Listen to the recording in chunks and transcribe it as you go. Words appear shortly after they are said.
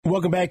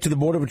Welcome back to the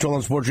Border Patrol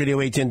on Sports Radio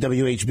 810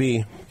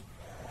 WHB.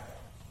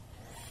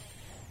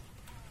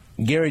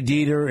 Gary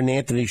Dieter and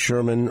Anthony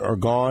Sherman are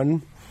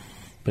gone,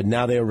 but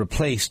now they are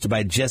replaced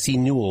by Jesse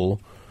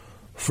Newell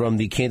from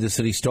the Kansas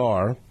City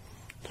Star,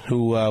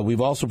 who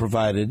we've also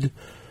provided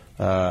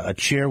a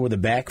chair with a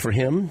back for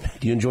him.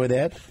 Do you enjoy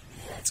that?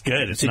 It's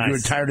good. It's nice. You're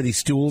tired of these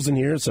stools in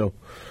here, so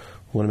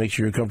want to make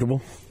sure you're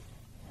comfortable.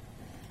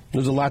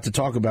 There's a lot to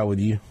talk about with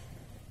you.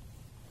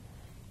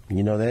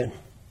 You know that?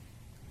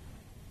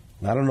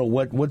 I don't know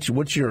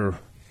what's your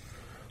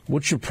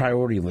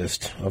priority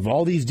list of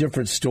all these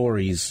different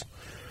stories.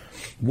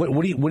 What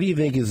do you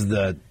think is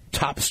the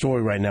top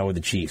story right now with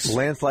the Chiefs?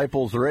 Lance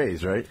Leipold's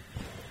raise, right?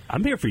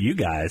 I'm here for you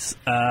guys.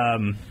 You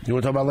want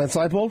to talk about Lance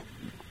Leipold?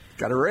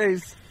 Got a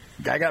raise.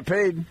 Guy got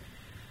paid.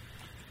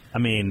 I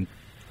mean,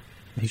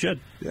 he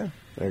should. Yeah,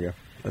 there you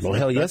go. Well,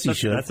 hell yes, he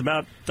should. That's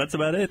about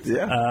it.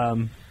 Yeah.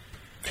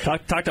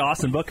 Talked to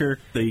Austin Booker,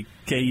 the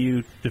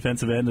KU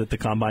defensive end, at the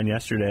Combine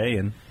yesterday,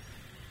 and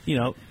you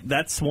know,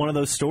 that's one of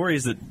those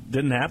stories that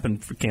didn't happen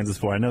for Kansas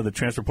before. I know the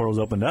transfer portal's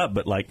opened up,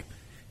 but, like,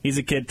 he's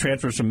a kid,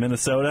 transfers from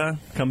Minnesota,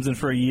 comes in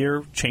for a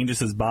year, changes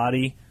his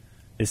body,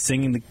 is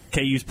singing the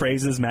KU's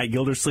praises, Matt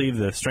Gildersleeve,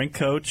 the strength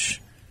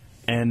coach,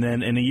 and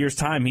then in a year's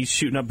time, he's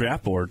shooting up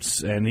draft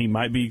boards, and he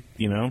might be,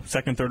 you know,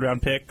 second,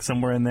 third-round pick,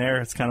 somewhere in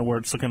there. It's kind of where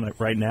it's looking like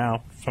right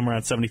now, somewhere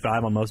around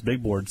 75 on most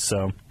big boards.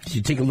 So, did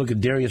you take a look at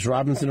Darius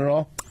Robinson at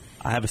all?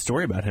 I have a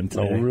story about him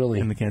today. Oh,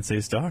 really? In the Kansas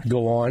City Star.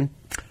 Go on.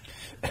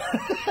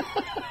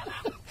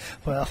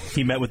 Well,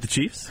 he met with the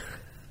Chiefs.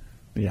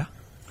 Yeah.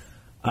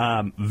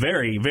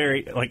 Very,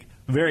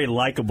 very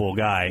likable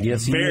guy.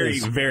 Yes, he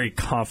is. Very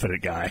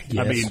confident guy.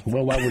 Yes. I mean,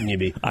 well, why wouldn't you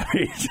be? I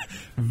mean,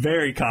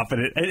 very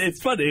confident.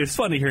 It's funny. It was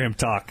fun to hear him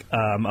talk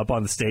up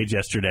on the stage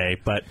yesterday.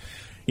 But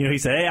you know, he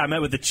said, "Hey, I met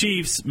with the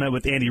Chiefs. Met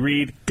with Andy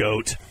Reid,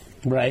 GOAT."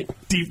 Right.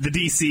 The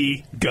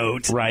DC,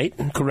 GOAT. Right.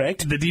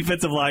 Correct. The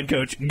defensive line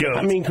coach, GOAT.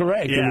 I mean,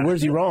 correct. Yeah. I mean,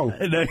 where's he wrong?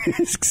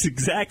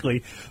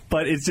 Exactly.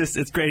 But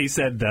it's great. He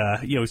said,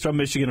 you know, he's from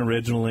Michigan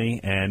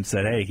originally and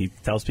said, hey, he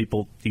tells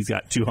people he's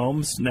got two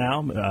homes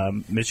now,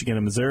 Michigan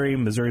and Missouri.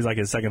 Missouri's like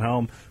his second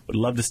home. Would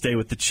love to stay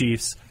with the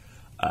Chiefs.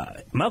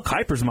 Mel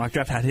Kiper's mock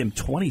draft had him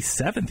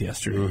 27th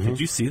yesterday. Mm-hmm. Did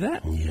you see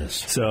that?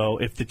 Yes. So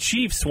if the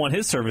Chiefs want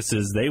his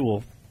services, they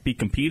will be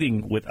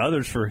competing with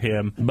others for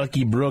him.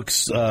 Bucky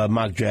Brooks'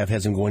 mock draft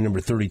has him going number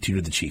 32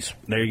 to the Chiefs.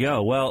 There you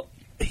go. Well,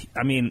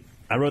 I mean,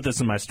 I wrote this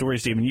in my story,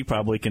 Stephen. You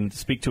probably can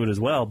speak to it as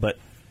well. But,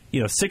 you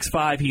know,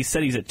 6'5", he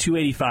said he's at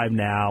 285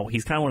 now.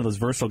 He's kind of one of those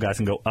versatile guys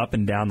who can go up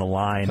and down the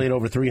line. Played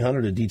over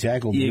 300 at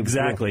D-tackle.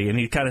 Exactly. And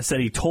he kind of said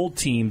he told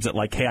teams that,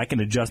 like, hey, I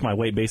can adjust my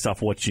weight based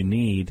off what you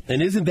need.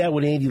 And isn't that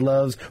what Andy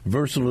loves?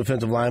 Versatile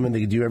defensive linemen, they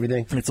can do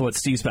everything? It's what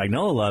Steve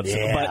Spagnuolo loves.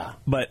 Yeah.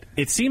 But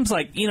it seems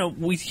like, you know,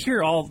 we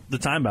hear all the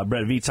time about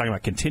Brett Veach talking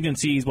about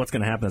contingencies, what's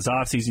going to happen this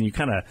offseason. You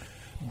kind of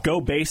go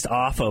based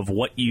off of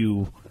what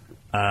you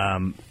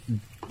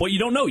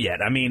don't know yet.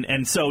 I mean,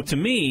 and so to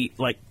me,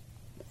 like,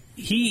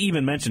 he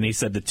even mentioned, he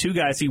said the two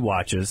guys he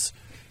watches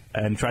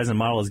and tries to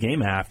model his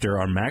game after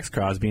are Max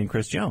Crosby and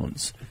Chris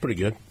Jones. Pretty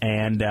good.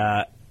 And,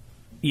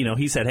 you know,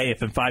 he said, hey,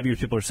 if in 5 years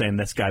people are saying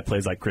this guy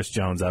plays like Chris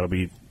Jones, that'll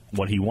be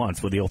what he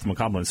wants with the ultimate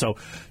compliment. So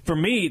for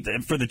me,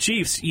 for the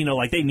Chiefs, you know,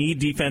 like they need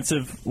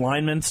defensive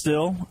linemen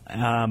still.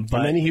 But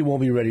then he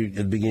won't be ready at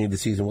the beginning of the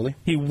season, will he?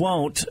 He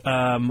won't.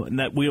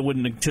 We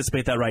wouldn't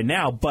anticipate that right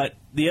now. But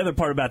the other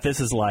part about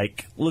this is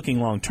like looking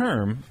long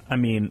term. I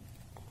mean,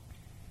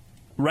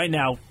 right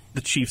now, the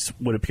Chiefs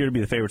would appear to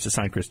be the favorites to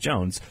sign Chris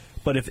Jones.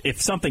 But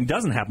if something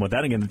doesn't happen with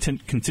that, again, the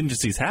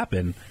contingencies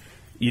happen,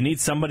 you need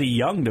somebody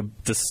young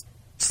to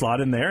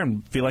slot in there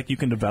and feel like you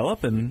can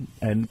develop and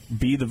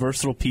be the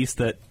versatile piece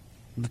that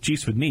the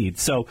Chiefs would need.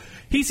 So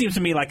he seems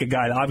to me like a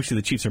guy that obviously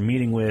the Chiefs are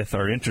meeting with,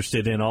 are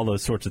interested in, all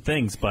those sorts of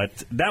things.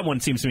 But that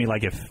one seems to me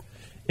like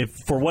if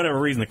for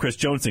whatever reason the Chris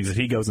Jones thinks if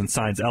he goes and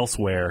signs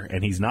elsewhere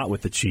and he's not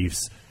with the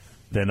Chiefs,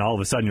 then all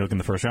of a sudden you look in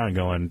the first round and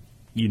going,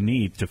 you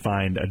need to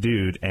find a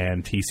dude,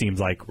 and he seems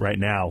like right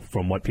now,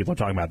 from what people are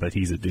talking about, that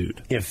he's a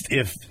dude.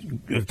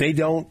 If they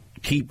don't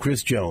keep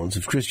Chris Jones,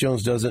 if Chris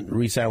Jones doesn't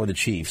re-sign with the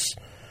Chiefs,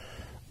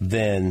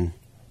 then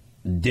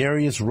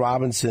Darius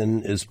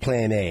Robinson is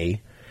Plan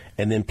A,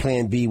 and then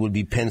Plan B would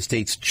be Penn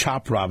State's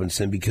Chop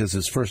Robinson because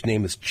his first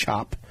name is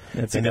Chop,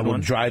 and that will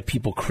drive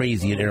people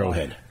crazy at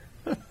Arrowhead.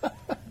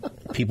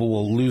 People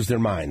will lose their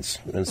minds.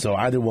 And so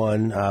either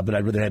one, but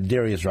I'd rather have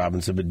Darius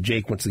Robinson, but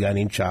Jake wants a guy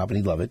named Chop, and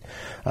he'd love it.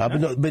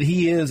 But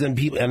he is, and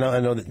people, and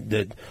I know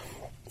that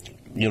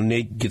you know,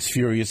 Nate gets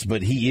furious,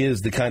 but he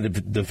is the kind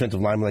of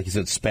defensive lineman, like you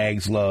said,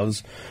 Spags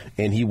loves,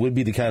 and he would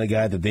be the kind of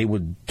guy that they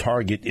would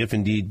target if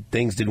indeed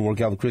things didn't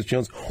work out with Chris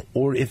Jones,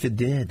 or if it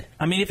did.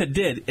 I mean, if it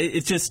did,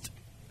 it's just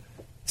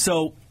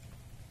so.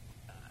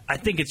 I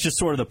think it's just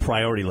sort of the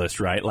priority list,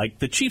 right? Like,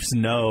 the Chiefs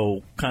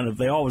know kind of,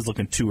 they always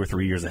looking 2 or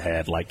 3 years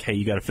ahead. Like, hey,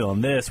 you got to fill in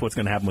this. What's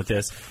going to happen with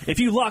this? If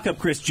you lock up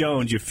Chris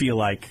Jones, you feel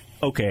like,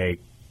 okay,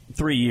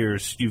 3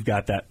 years, you've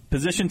got that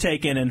position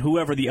taken, and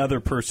whoever the other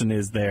person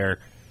is there,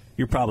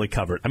 you're probably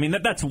covered. I mean,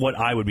 that's what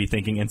I would be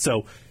thinking. And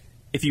so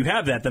if you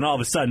have that, then all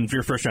of a sudden, if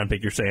you're a first-round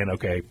pick, you're saying,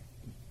 okay,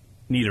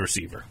 need a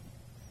receiver,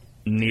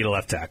 need a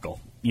left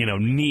tackle,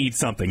 need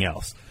something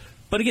else.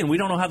 But again, we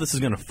don't know how this is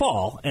going to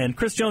fall. And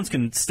Chris Jones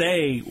can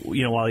stay,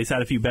 while he's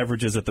had a few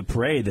beverages at the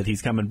parade that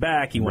he's coming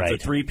back. He wants a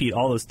three-peat,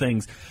 all those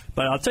things.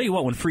 But I'll tell you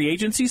what, when free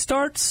agency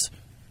starts,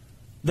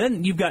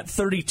 then you've got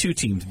 32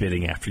 teams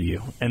bidding after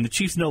you. And the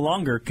Chiefs no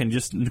longer can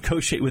just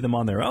negotiate with them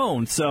on their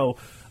own. So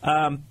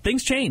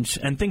things change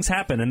and things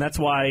happen. And that's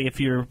why if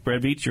you're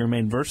Brett Veach, you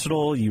remain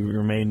versatile, you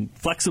remain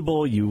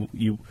flexible,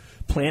 you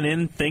plan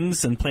in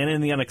things and plan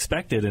in the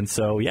unexpected. And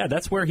so, yeah,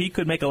 that's where he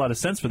could make a lot of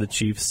sense for the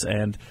Chiefs.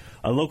 And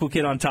a local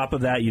kid on top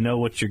of that, you know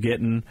what you're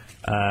getting.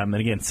 And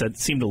again,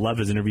 seemed to love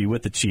his interview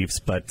with the Chiefs.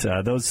 But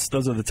those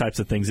are the types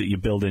of things that you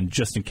build in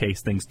just in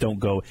case things don't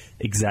go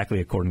exactly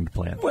according to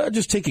plan. Well,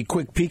 just take a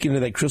quick peek into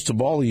that crystal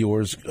ball of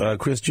yours.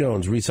 Chris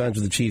Jones re-signs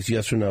with the Chiefs,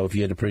 yes or no, if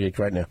you had to predict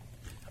right now?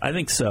 I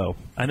think so.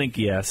 I think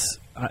yes.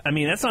 I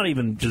mean, that's not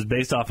even just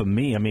based off of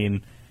me. I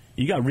mean,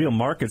 you got real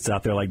markets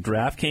out there like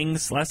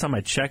DraftKings. Last time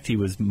I checked, he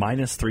was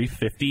minus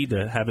 350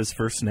 to have his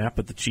first snap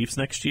with the Chiefs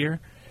next year.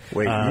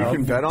 Wait, you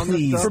can bet on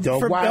please this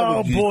stuff? Why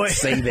would you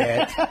say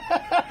that?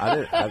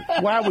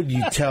 Why would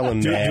you tell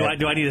him that?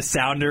 Do I need a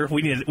sounder?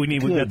 We've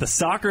got the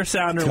soccer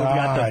sounder. We've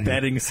got the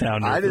betting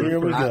sounder.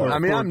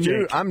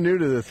 I'm new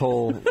to this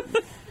whole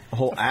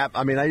app.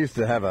 I mean, I used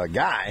to have a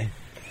guy.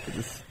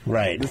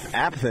 This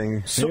app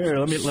thing. So, here,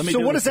 let me so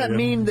what does that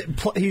mean?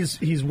 That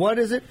he's what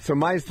is it? So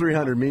minus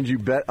 300 means you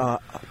bet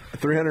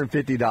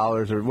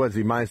 $350, or what is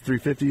he, minus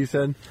 350 you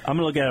said? I'm going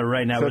to look at it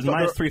right now. It was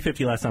minus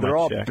 350 last time I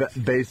checked. They're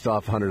all based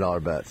off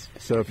 $100 bets.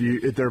 So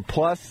if they're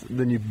plus,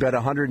 then you bet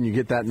 100 and you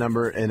get that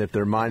number, and if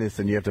they're minus,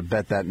 then you have to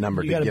bet that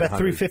number to get 100. You got to bet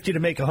 350 to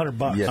make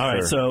 $100. Yes, all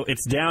right, sir. so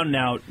it's down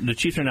now. The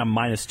Chiefs are now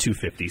minus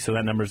 250, so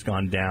that number's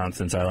gone down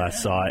since I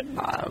last saw it.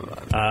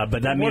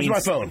 But that means my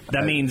phone?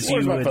 That means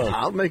Where's you my would. phone?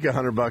 I'll make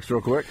 $100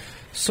 real quick.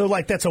 So,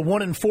 that's a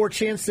 1 in 4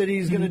 chance that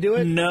he's going to do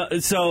it? No,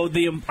 so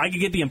I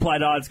could get the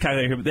implied odds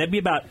calculator here, but that'd be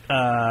about,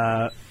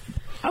 I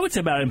would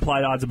say about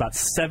implied odds about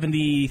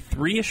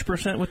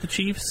 73-ish% with the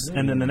Chiefs,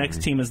 and then the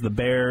next team is the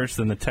Bears,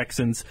 then the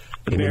Texans.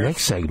 In the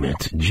next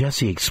segment,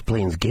 Jesse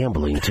explains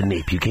gambling to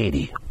Nate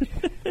Bucati.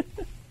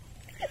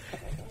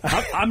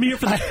 I'm here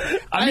for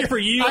I'm here for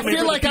you. I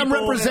feel like I'm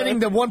representing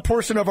the one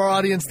portion of our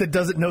audience that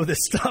doesn't know this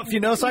stuff,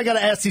 so I got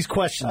to ask these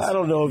questions. I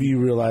don't know if you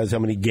realize how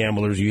many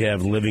gamblers you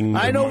have living.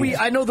 I know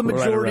the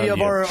majority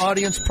of our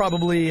audience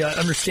probably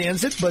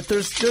understands it, but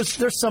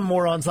there's some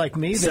morons like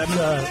me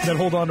that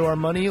hold on to our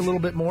money a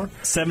little bit more.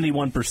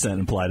 71%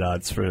 implied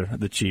odds for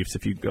the Chiefs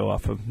if you go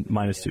off of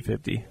minus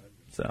 250.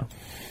 So.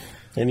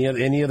 Any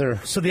other?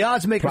 So the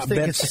odds makers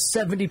think bets? it's a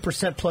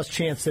 70% plus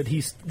chance that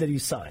he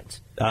signs.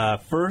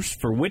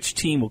 First, for which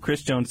team will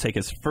Chris Jones take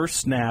his first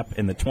snap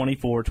in the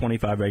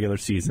 24-25 regular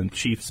season?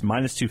 Chiefs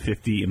minus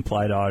 250,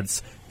 implied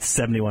odds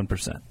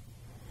 71%.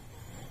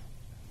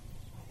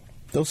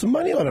 Throw some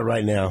money on it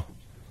right now.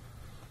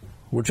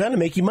 We're trying to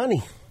make you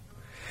money.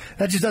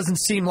 That just doesn't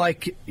seem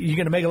like you're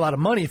going to make a lot of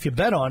money if you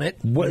bet on it.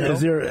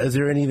 Is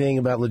there anything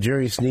about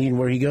L'Jarius Sneed and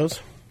where he goes?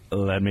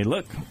 Let me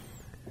look.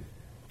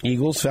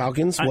 Eagles,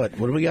 Falcons, what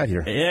do we got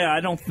here? Yeah,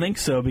 I don't think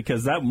so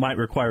because that might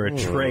require a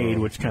trade,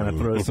 which kind of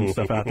throws some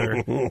stuff out there.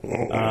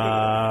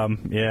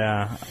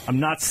 Yeah, I'm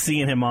not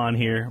seeing him on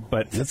here,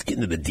 but let's get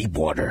into the deep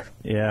water.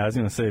 Yeah, I was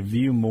going to say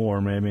view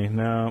more, maybe.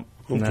 No,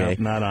 okay.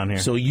 No, not on here.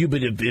 So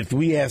but if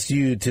we asked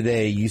you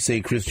today, you say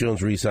Chris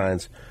Jones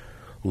resigns,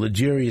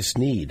 L'Jarius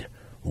Sneed,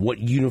 what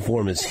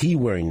uniform is he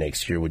wearing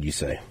next year? Would you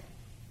say?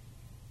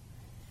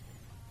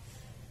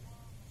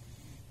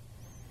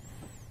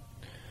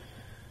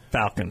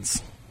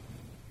 Falcons.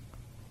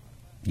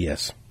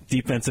 Yes.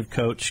 Defensive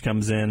coach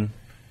comes in,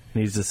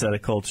 needs to set a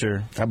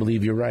culture. I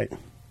believe you're right.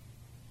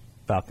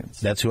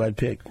 Falcons. That's who I'd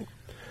pick.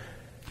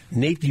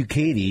 Nate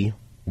Bucati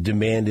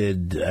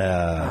demanded...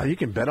 you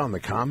can bet on the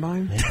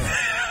combine?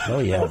 Oh,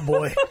 yeah. Oh,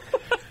 boy.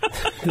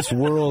 This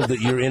world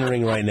that you're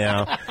entering right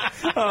now,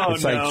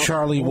 it's like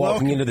Charlie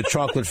walking into the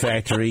chocolate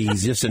factory.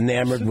 He's just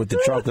enamored with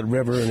the chocolate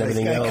river and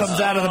everything else. He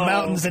comes out of the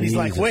mountains and he's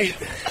like, wait.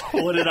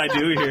 What did I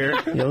do here?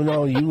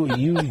 No,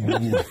 you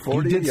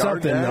did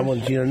something. I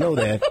want you to know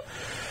that.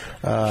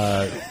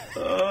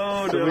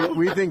 So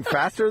we think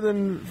faster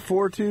than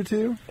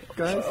 4.22,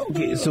 guys?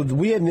 Okay, so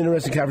we had an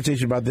interesting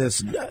conversation about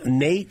this.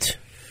 Nate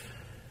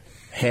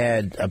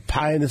had a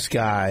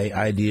pie-in-the-sky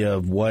idea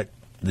of what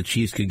the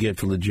Chiefs could get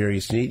for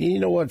L'Jarius Sneed. And you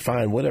know what?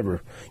 Fine,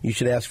 whatever. You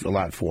should ask a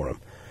lot for him.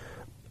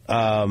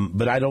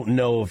 But I don't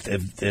know if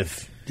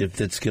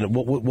that's going to.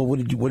 What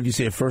did you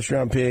say? A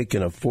first-round pick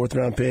and a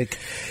fourth-round pick?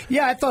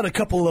 Yeah, I thought a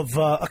couple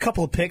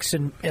of picks,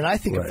 and I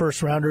think a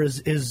first-rounder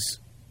is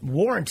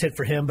warranted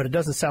for him. But it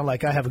doesn't sound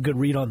like I have a good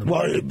read on the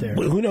market there.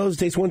 Who knows? It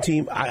takes one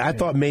team. I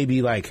thought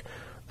maybe like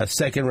a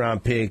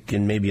second-round pick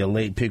and maybe a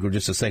late pick or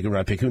just a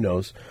second-round pick. Who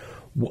knows?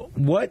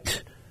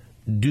 What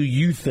do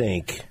you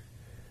think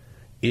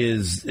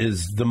is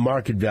the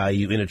market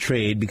value in a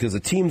trade? Because the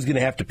team's going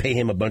to have to pay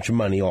him a bunch of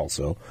money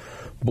also.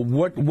 But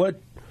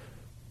what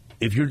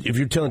if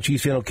you're telling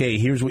Chiefs fan, okay,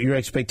 here's what your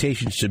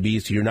expectations should be,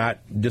 so you're not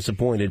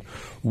disappointed.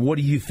 What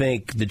do you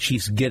think the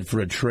Chiefs get for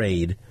a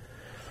trade?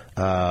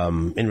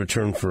 in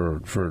return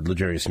for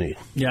L'Jarius Sneed.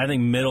 Yeah, I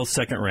think middle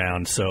second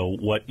round. So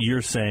what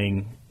you're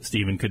saying,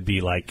 Stephen, could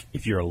be like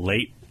if you're a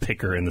late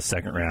picker in the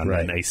second round,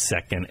 right, then a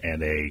second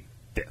and a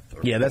fifth.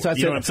 Yeah, that's what I said.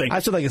 You know what I'm saying? I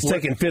said like a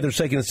second, fifth, or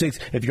second and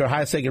sixth. If you're a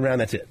high second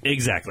round, that's it.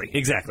 Exactly.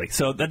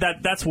 So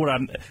that's what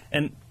I'm,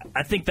 and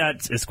I think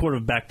that is sort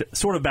of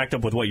backed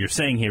up with what you're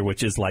saying here,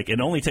 which is like it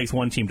only takes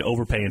one team to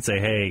overpay and say,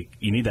 hey,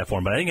 you need that for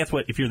him. But I think that's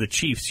what, if you're the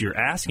Chiefs, you're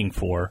asking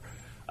for.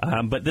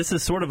 But this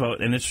is sort of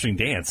an interesting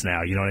dance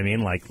now. You know what I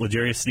mean? Like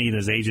L'Jarius Sneed and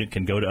his agent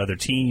can go to other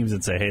teams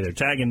and say, hey, they're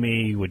tagging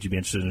me. Would you be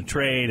interested in a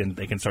trade? And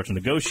they can start to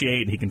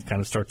negotiate. And he can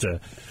kind of start to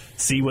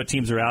see what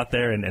teams are out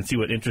there and see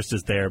what interest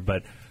is there.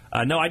 But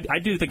no, I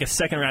do think a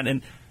second round.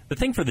 And the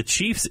thing for the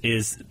Chiefs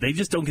is they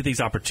just don't get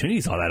these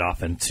opportunities all that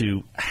often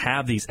to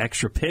have these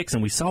extra picks.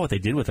 And we saw what they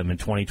did with them in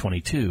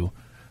 2022.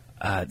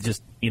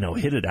 Just,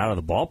 hit it out of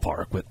the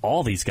ballpark with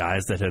all these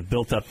guys that have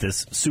built up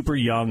this super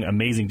young,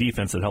 amazing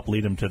defense that helped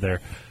lead them to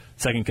their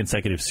second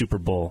consecutive Super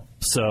Bowl.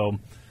 So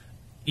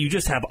you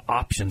just have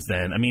options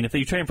then. I mean, if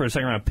you trade for a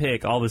second-round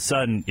pick, all of a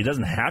sudden it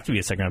doesn't have to be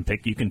a second-round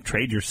pick. You can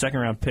trade your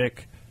second-round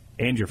pick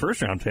and your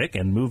first-round pick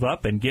and move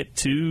up and get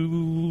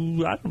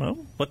to, I don't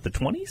know, the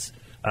 20s?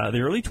 The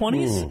early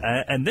 20s?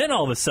 And then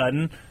all of a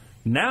sudden,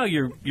 now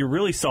you're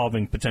really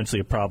solving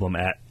potentially a problem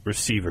at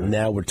receiver.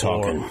 Now we're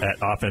talking. Or at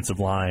offensive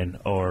line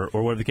or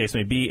whatever the case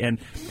may be. And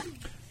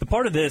the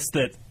part of this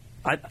that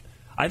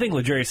I think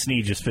L'Jarius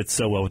Sneed just fits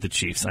so well with the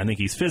Chiefs. I think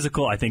he's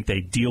physical. I think they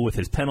deal with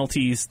his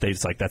penalties. They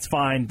just that's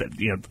fine. But,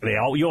 you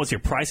always hear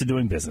price of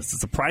doing business.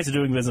 It's the price of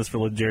doing business for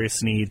L'Jarius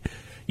Sneed.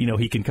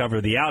 He can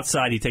cover the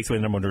outside. He takes away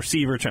the number one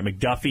receiver, Trent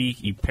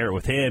McDuffie. You pair it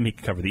with him. He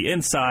can cover the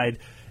inside.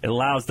 It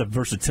allows the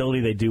versatility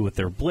they do with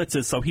their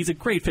blitzes. So he's a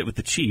great fit with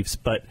the Chiefs.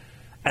 But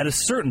at a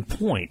certain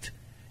point,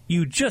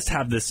 you just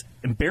have this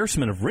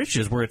embarrassment of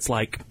riches where it's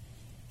like,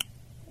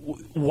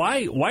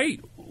 why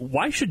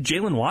should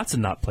Jalen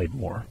Watson not play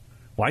more?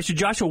 Why should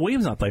Joshua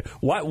Williams not play?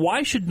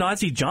 Why should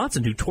Najee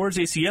Johnson, who tore his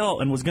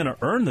ACL and was going to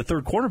earn the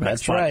third quarterback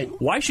spot,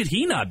 right, why should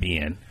he not be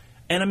in?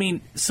 And I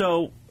mean,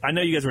 so I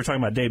know you guys were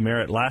talking about Dave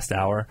Merritt last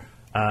hour,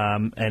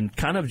 and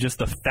kind of just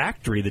the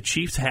factory the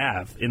Chiefs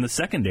have in the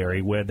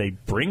secondary where they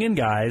bring in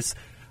guys.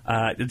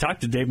 To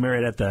talk to Dave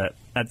Merritt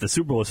at the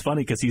Super Bowl was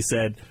funny because he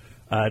said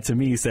to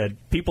me, he said,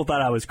 people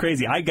thought I was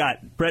crazy. I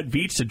got Brett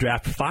Veach to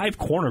draft 5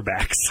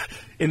 cornerbacks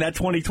in that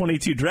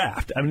 2022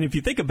 draft. I mean, if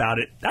you think about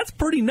it, that's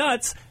pretty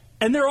nuts.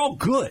 And they're all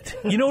good.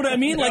 You know what I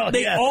mean? Like,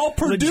 they all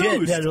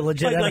produced. They're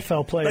legit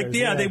NFL players.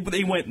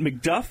 They went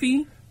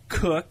McDuffie,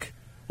 Cook,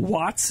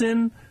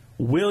 Watson,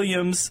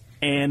 Williams,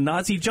 and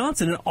Najee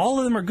Johnson, and all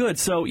of them are good.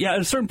 So, yeah, at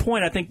a certain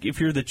point, I think if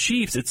you're the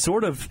Chiefs, it's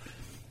sort of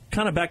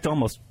kind of back to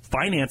almost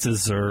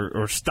finances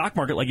or stock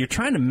market. Like, you're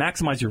trying to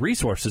maximize your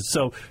resources.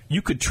 So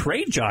you could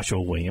trade Joshua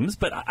Williams,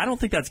 but I don't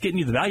think that's getting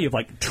you the value of,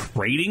 like,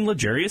 trading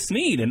L'Jarius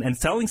Sneed and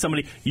telling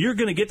somebody, you're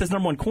going to get this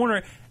number one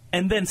corner.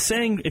 And then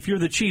saying, if you're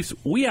the Chiefs,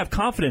 we have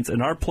confidence in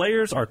our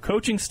players, our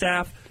coaching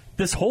staff,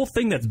 this whole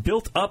thing that's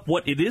built up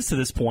what it is to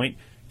this point,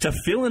 to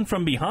fill in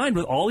from behind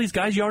with all these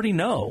guys you already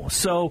know.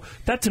 So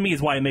that, to me,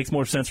 is why it makes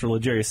more sense for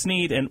L'Jarius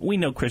Sneed. And we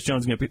know Chris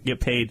Jones is going to get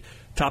paid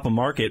top of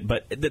market,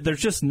 but there's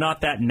just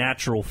not that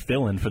natural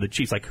fill-in for the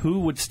Chiefs. Like,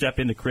 who would step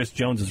into Chris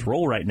Jones'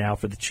 role right now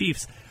for the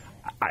Chiefs?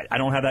 I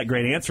don't have that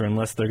great answer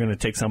unless they're going to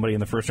take somebody in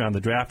the first round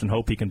of the draft and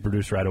hope he can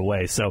produce right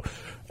away. So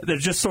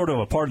there's just sort of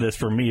a part of this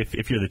for me.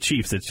 If you're the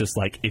Chiefs, it's just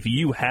like if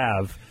you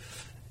have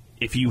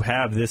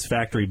this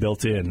factory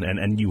built in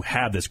and you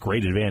have this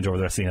great advantage over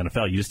the rest of the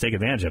NFL, you just take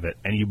advantage of it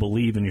and you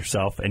believe in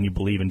yourself and you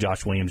believe in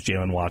Josh Williams,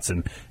 Jalen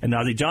Watson, and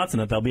Najee Johnson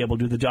that they'll be able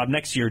to do the job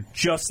next year,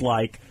 just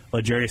like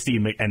L'Jarius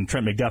Sneed and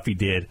Trent McDuffie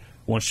did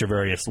once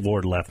Javarius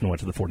Lord left and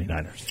went to the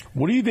 49ers.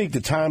 What do you think the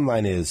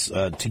timeline is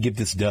to get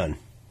this done?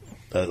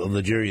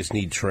 L'Jarius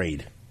Sneed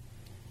trade.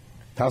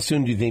 How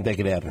soon do you think that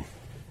could happen?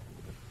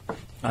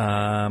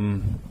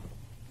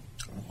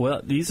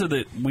 Well, these are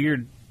the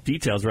weird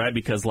details, right?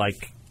 Because,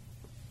 like,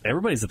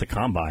 everybody's at the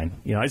combine.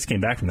 I just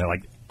came back from there.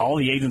 Like, all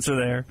the agents are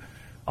there.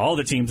 All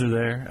the teams are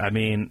there. I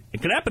mean,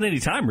 it could happen any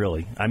time,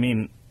 really. I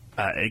mean,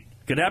 it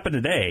could happen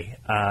today.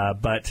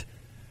 But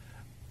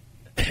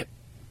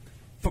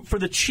for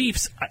the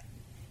Chiefs,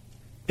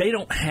 they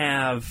don't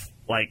have,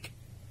 like,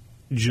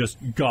 just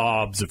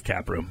gobs of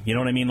cap room. You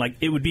know what I mean? Like,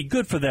 it would be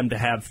good for them to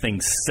have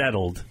things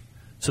settled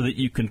so that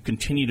you can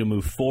continue to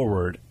move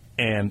forward.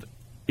 And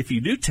if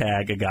you do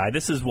tag a guy,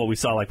 this is what we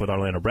saw like with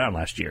Orlando Brown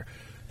last year.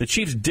 The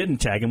Chiefs didn't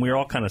tag him. We were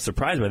all kind of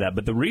surprised by that.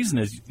 But the reason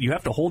is you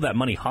have to hold that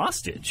money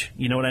hostage.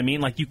 You know what I mean?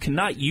 Like, you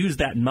cannot use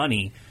that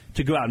money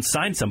to go out and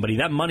sign somebody.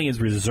 That money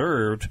is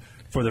reserved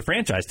for the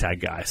franchise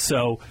tag guy.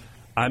 So,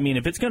 I mean,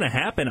 if it's going to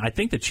happen, I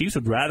think the Chiefs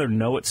would rather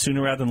know it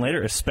sooner rather than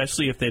later,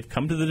 especially if they've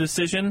come to the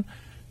decision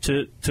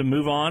to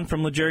move on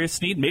from L'Jarius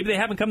Sneed. Maybe they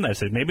haven't come to that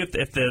decision. Maybe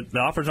if the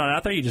offer's not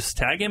out there, you just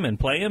tag him and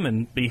play him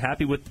and be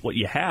happy with what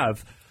you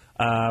have.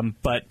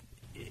 But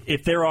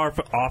if there are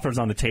offers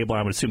on the table,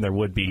 I would assume there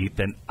would be,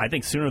 then I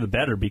think sooner the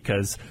better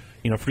because,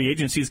 free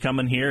agency is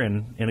coming here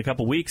in a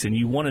couple weeks, and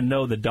you want to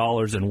know the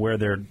dollars and where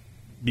they're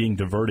being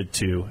diverted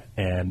to.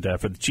 And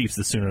for the Chiefs,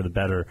 the sooner the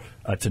better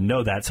to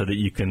know that so that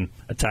you can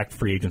attack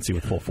free agency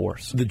with full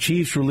force. The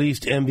Chiefs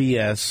released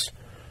MVS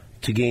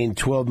to gain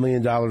 $12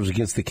 million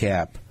against the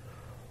cap.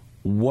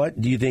 What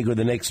do you think are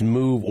the next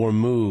move or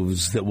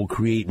moves that will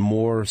create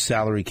more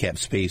salary cap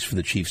space for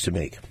the Chiefs to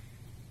make?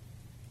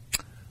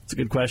 It's a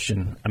good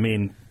question. I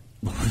mean,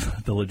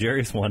 the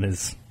L'Jarius one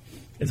is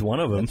one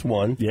of them. That's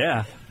one.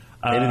 Yeah.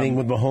 Anything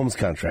with Mahomes'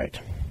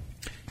 contract?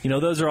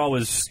 Those are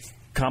always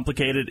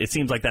complicated. It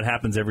seems like that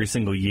happens every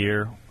single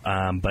year,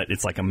 but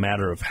it's like a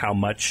matter of how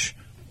much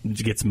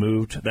gets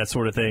moved, that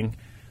sort of thing.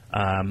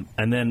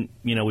 And then,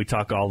 we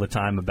talk all the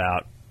time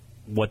about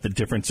what the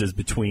difference is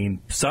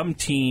between some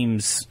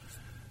teams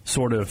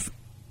sort of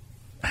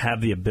have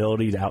the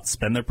ability to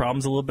outspend their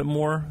problems a little bit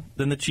more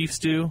than the Chiefs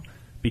do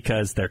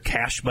because their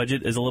cash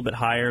budget is a little bit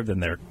higher than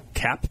their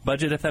cap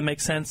budget, if that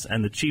makes sense.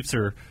 And the Chiefs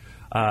are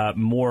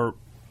more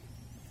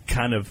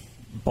kind of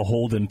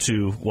beholden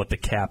to what the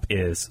cap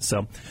is.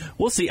 So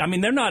we'll see. I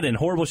mean, they're not in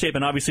horrible shape,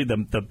 and obviously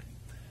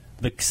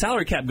the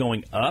salary cap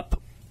going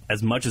up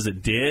as much as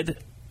it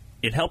did,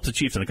 it helps the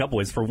Chiefs in a couple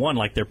ways. For one,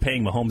 like they're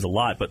paying Mahomes a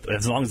lot, but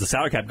as long as the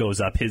salary cap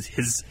goes up,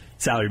 his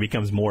salary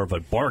becomes more of a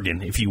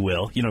bargain, if you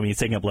will. You know what I mean? He's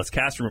taking up less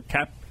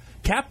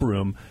cap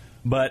room.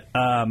 But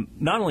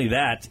not only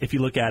that, if you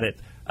look at it,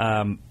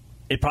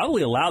 it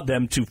probably allowed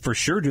them to for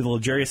sure do the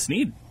L'Jarius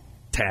Sneed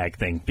tag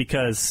thing,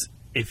 because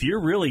if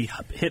you're really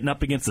hitting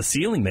up against the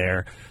ceiling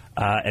there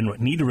and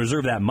need to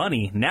reserve that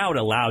money, now it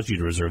allows you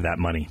to reserve that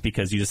money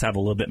because you just have a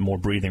little bit more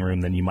breathing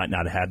room than you might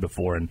not have had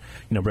before. And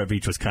Brett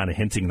Veach was kind of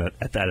hinting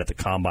at the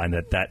combine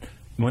that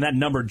when that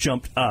number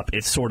jumped up,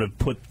 it sort of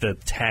put the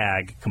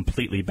tag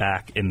completely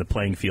back in the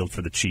playing field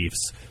for the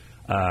Chiefs.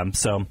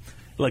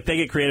 Look, they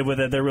get creative with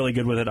it. They're really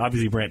good with it.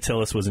 Obviously, Brant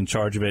Tillis was in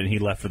charge of it, and he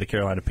left for the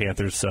Carolina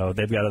Panthers, so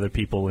they've got other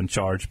people in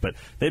charge. But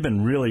they've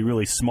been really,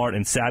 really smart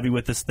and savvy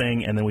with this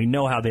thing, and then we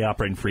know how they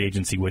operate in free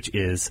agency, which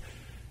is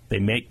they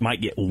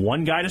might get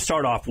one guy to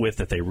start off with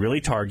that they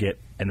really target,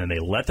 and then they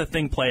let the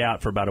thing play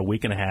out for about a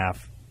week and a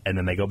half, and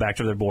then they go back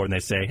to their board and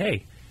they say,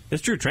 hey, this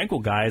Drew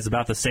Tranquill guy is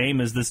about the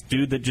same as this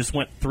dude that just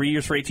went 3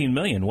 years for $18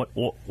 million.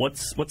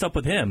 What's up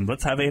with him?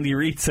 Let's have Andy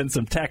Reid send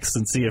some texts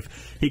and see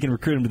if he can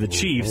recruit him to the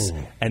Chiefs.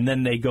 And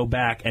then they go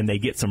back and they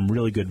get some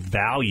really good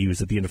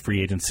values at the end of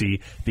free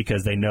agency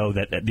because they know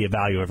that the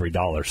value of every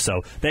dollar.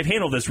 So they've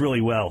handled this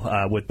really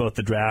well with both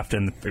the draft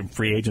and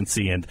free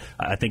agency, and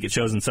I think it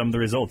shows in some of the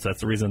results.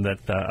 That's the reason that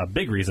a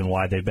big reason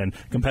why they've been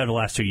competitive the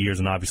last 2 years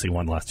and obviously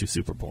won the last 2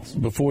 Super Bowls.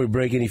 Before we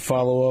break, any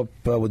follow up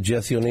with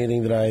Jesse on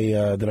anything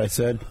that I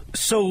said?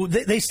 So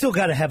they still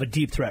got to have a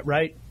deep threat,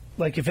 right?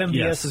 Like if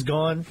MVS is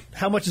gone,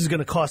 how much is it going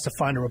to cost to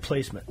find a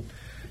replacement?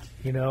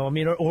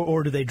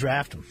 Or do they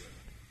draft him?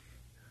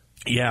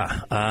 Yeah.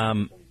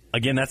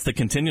 Again, that's the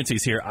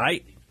contingencies here.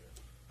 I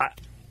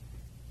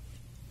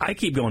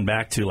keep going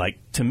back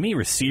to me,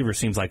 receiver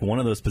seems like one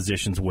of those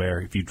positions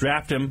where if you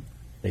draft him,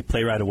 they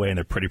play right away and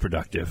they're pretty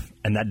productive.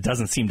 And that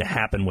doesn't seem to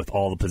happen with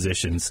all the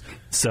positions.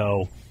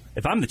 So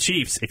if I'm the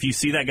Chiefs, if you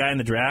see that guy in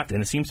the draft,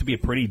 and it seems to be a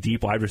pretty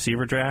deep wide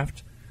receiver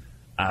draft,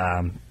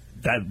 to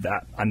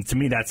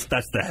me, that's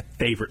the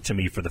favorite to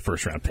me for the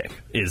first round pick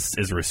is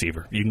a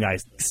receiver. You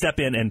guys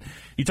step in, and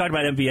you talked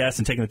about MVS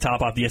and taking the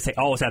top off. They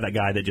always have that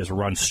guy that just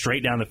runs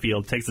straight down the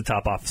field, takes the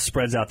top off,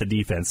 spreads out the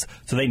defense.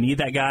 So they need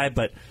that guy,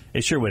 but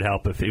it sure would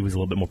help if he was a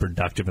little bit more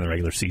productive in the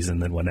regular season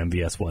than what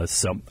MVS was.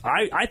 So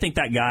I think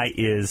that guy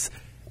is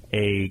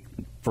a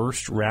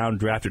first round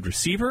drafted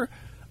receiver.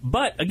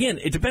 But again,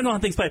 it depends on how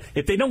things play.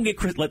 If they don't get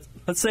Chris,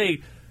 let's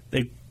say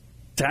they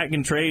tag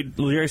and trade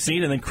L'Jarius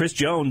Sneed, and then Chris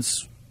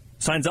Jones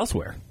signs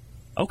elsewhere.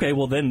 Okay,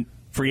 well then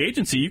free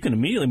agency, you can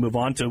immediately move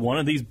on to one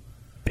of these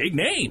big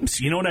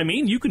names. You know what I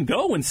mean? You can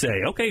go and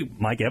say, okay,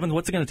 Mike Evans,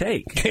 what's it going to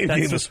take? What did I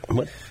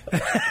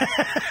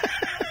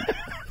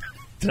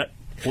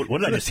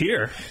just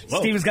hear? Whoa.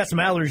 Steven's got some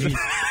allergies.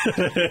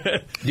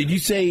 Did you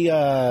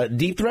say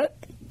deep threat?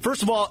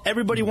 First of all,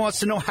 everybody wants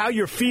to know how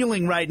you're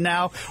feeling right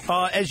now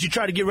as you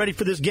try to get ready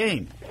for this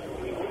game.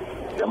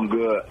 I'm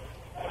good.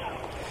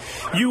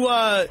 You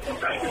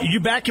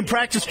back in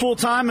practice full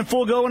time and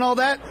full go and all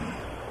that?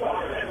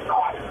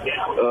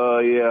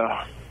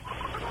 Yeah.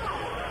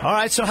 All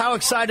right. So how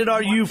excited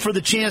are you for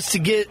the chance to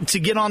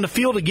get on the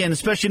field again,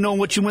 especially knowing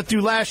what you went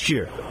through last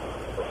year?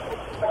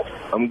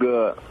 I'm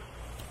good.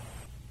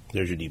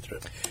 There's your deep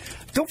threat.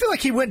 Don't feel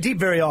like he went deep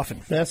very often.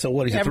 Yeah, so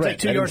what? He's a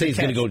threat. I didn't say he's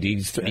going to go deep.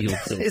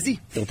 Is he?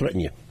 He'll threaten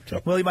you. So.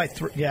 Well, he might.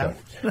 Yeah.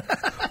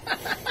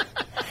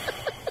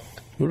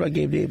 What about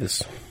Gabe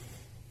Davis?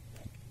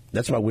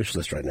 That's my wish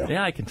list right now.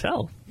 Yeah, I can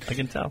tell.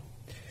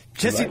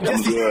 Jesse,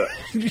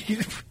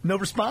 no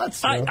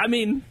response? I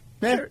mean,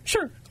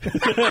 sure.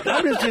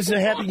 I'm just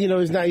happy,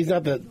 he's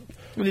not the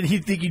Did he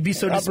think you'd be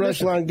so upper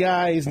echelon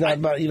guy? He's not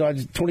about,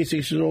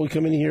 26 years old,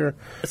 come in here,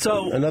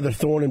 so another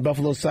thorn in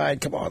Buffalo's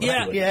side. Come on.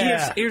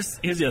 Yeah. Here's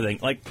the other thing.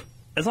 Like,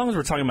 as long as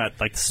we're talking about,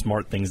 like,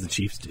 smart things the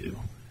Chiefs do,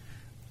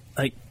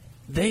 like,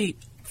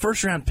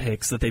 first-round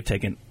picks that they've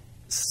taken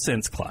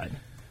since Clyde,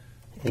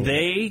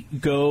 they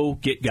go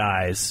get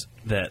guys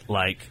that,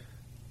 like,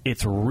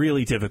 it's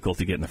really difficult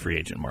to get in the free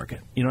agent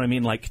market. You know what I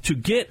mean? Like, to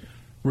get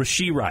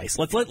Rashee Rice.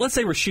 Let's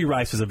say Rashee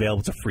Rice is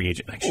available as a free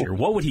agent next year.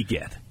 What would he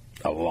get?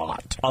 A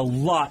lot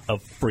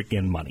of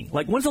freaking money.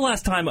 Like, when's the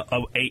last time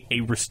a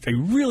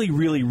really,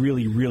 really,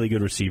 really, really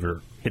good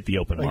receiver hit the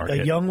open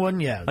market? A young one,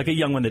 yeah. Like a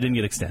young one that didn't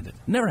get extended.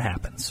 Never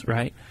happens,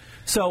 right?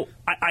 So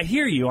I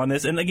hear you on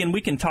this, and again,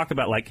 we can talk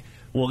about, like,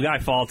 will a guy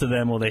fall to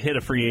them? Will they hit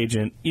a free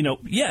agent? You know,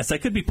 yes,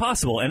 that could be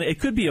possible, and it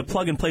could be a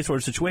plug-and-play sort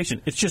of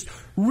situation. It's just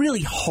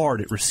really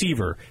hard at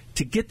receiver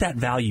to get that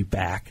value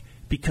back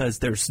because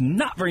there's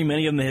not very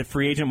many of them that hit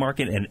free agent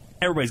market, and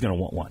everybody's going to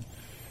want one.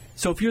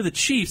 So if you're the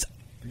Chiefs,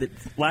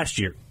 last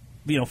year,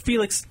 you know,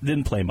 Felix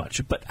didn't play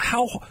much, but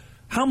how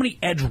many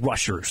edge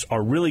rushers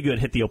are really good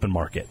hit the open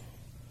market?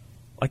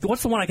 Like,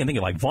 what's the one I can think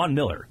of? Like, Von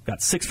Miller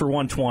got 6 for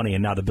 120,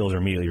 and now the Bills are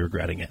immediately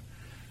regretting it.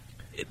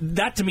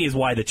 That, to me, is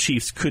why the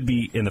Chiefs could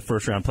be in the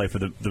first-round play for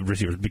the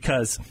receivers,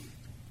 because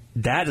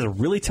that is a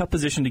really tough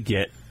position to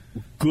get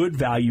good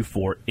value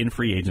for in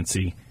free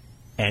agency,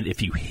 and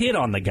if you hit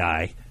on the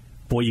guy,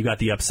 boy, you got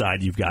the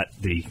upside. You've got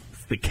the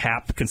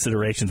cap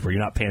considerations where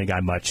you're not paying a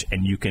guy much,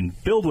 and you can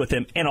build with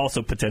him and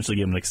also potentially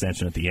give him an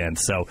extension at the end.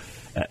 So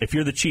if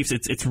you're the Chiefs,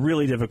 it's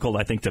really difficult,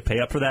 I think, to pay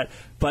up for that.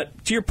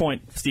 But to your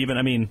point, Stephen,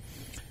 I mean,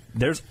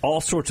 there's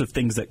all sorts of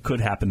things that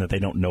could happen that they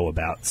don't know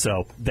about.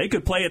 So they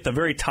could play at the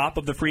very top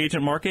of the free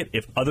agent market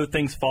if other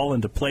things fall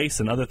into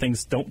place and other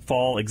things don't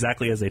fall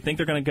exactly as they think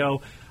they're going to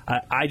go.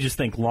 I just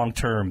think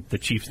long-term the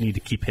Chiefs need to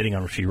keep hitting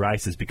on Rashee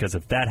Rice, because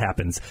if that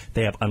happens,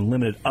 they have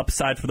unlimited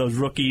upside for those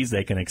rookies.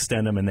 They can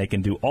extend them, and they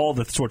can do all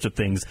the sorts of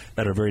things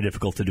that are very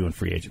difficult to do in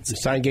free agency.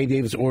 Sign Gabe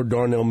Davis or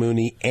Darnell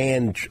Mooney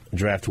and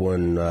draft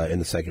one in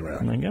the second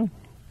round. There you go.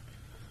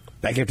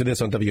 Back after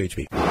this on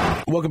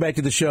WHB. Welcome back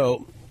to the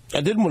show.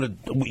 I didn't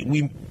want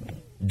to.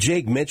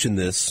 Jake mentioned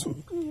this.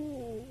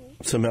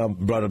 Somehow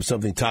brought up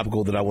something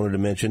topical that I wanted to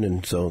mention,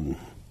 and so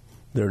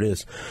there it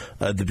is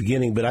at the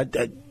beginning. But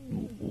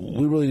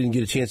we really didn't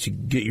get a chance to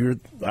get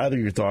either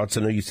your thoughts.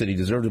 I know you said he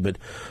deserved it, but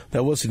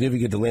that was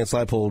significant that Lance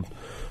Leipold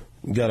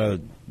got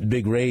a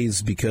big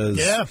raise because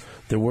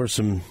there were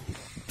some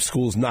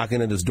schools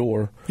knocking at his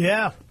door.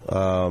 Yeah.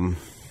 $7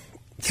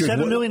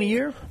 million a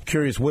year?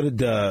 Curious, what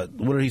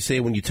did he say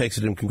when you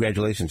texted him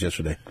congratulations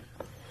yesterday?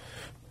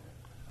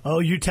 Oh,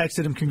 you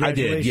texted him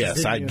congratulations. I did,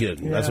 yes. I did.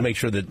 Yeah. I have to make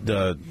sure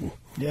that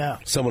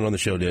someone on the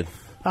show did.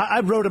 I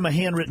wrote him a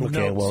handwritten note.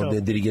 Okay, well, so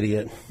did he get it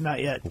yet? Not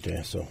yet.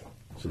 Okay, so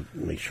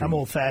make sure. I'm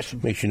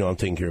old-fashioned. Make sure you know I'm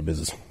taking care of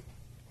business.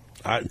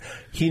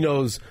 He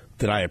knows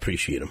that I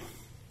appreciate him.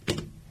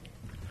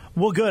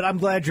 Well, good. I'm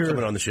glad you're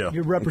coming on the show.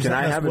 You're representing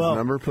us well. Can I have his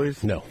number,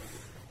 please? No.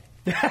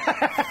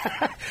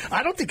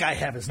 I don't think I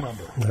have his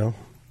number. No.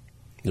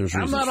 There's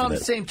reasons I'm not for on that.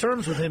 the same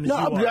terms with him as you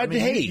are. I mean,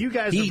 hey, you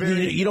guys are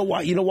very... You know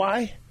why? You know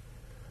why?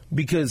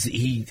 Because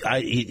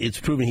it's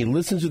proven he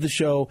listens to the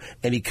show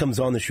and he comes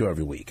on the show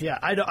every week. Yeah,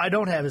 I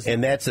don't have his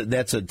number. And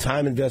that's a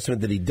time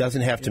investment that he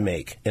doesn't have to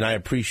make, and I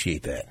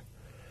appreciate that.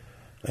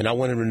 And I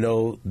want him to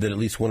know that at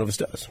least one of us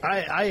does.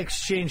 I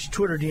exchanged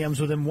Twitter DMs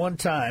with him one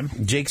time.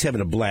 Jake's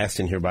having a blast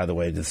in here, by the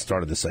way, at the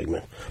start of the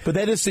segment. But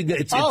that is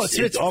it's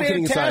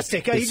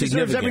fantastic. He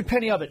deserves every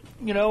penny of it.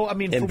 You know, I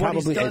mean, and for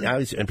probably, what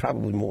he's done. And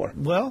probably more.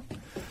 Well,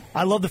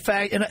 I love the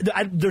fact, and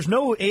there's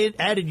no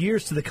added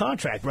years to the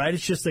contract, right?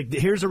 It's just like,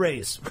 here's a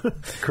raise.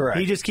 Correct.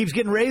 He just keeps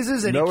getting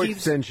raises, and no he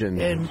keeps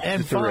extension,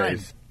 and fine.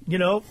 You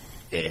know,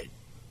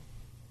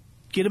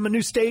 get him a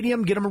new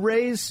stadium, get him a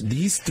raise.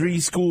 These three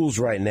schools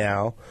right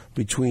now,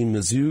 between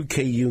Mizzou,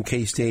 KU, and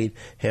K-State,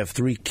 have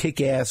three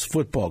kick-ass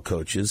football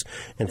coaches.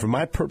 And for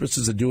my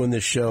purposes of doing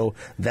this show,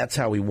 that's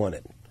how we won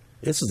it.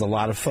 This is a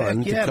lot of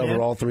fun to cover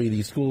all three of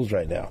these schools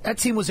right now. That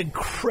team was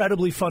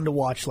incredibly fun to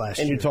watch last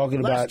year. And you're talking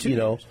about,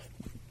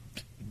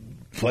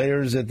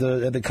 players at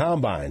the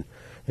combine,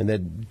 and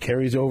that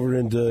carries over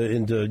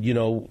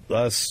into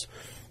us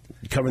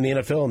covering the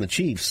NFL and the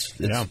Chiefs.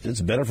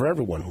 It's better for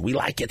everyone. We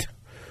like it.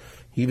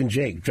 Even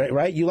Jake,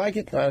 right? You like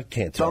it? I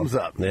can't tell. Thumbs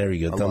up. There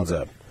you go. Thumbs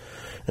up.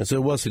 And so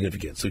it was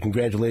significant. So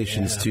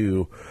congratulations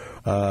to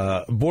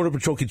Border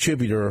Patrol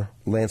contributor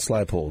Lance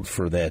Leipold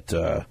for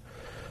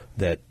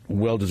that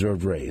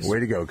well-deserved raise. Way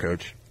to go,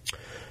 Coach.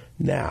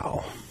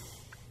 Now,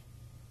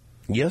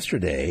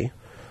 yesterday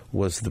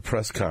was the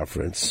press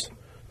conference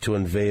to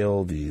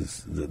unveil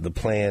the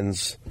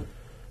plans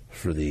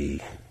for the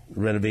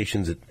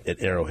renovations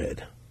at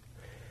Arrowhead.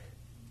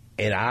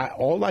 And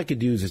all I could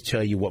do is just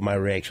tell you what my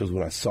reaction was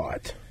when I saw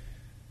it.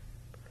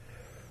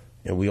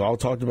 And we all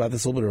talked about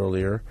this a little bit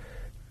earlier.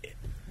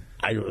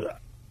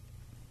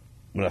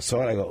 When I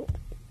saw it, I go,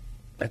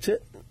 that's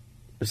it.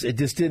 It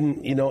just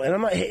didn't, and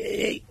I'm like,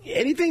 hey,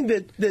 anything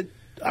that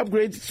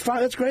upgrades, it's fine,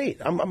 that's great.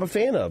 I'm a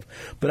fan of.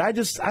 But I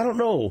don't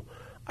know.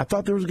 I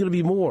thought there was going to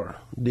be more.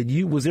 Did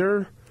you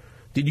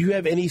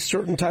have any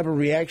certain type of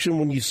reaction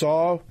when you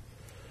saw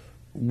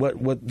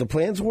what the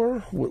plans were,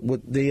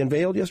 what they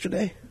unveiled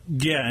yesterday?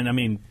 Yeah, and I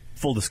mean,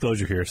 full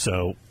disclosure here,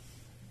 so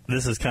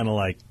this is kind of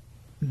like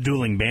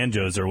dueling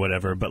banjos or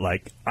whatever, but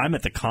like I'm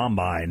at the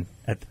combine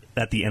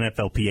at the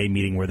NFLPA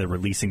meeting where they're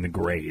releasing the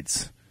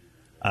grades.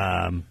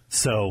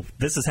 So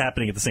this is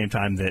happening at the same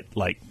time that,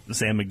 like,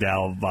 Sam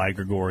McDowell, Vi,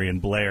 Gregori,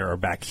 and Blair are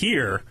back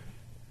here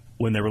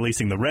when they're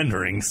releasing the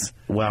renderings.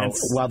 While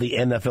the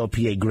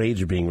NFLPA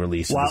grades are being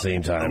released at the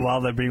same time.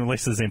 While they're being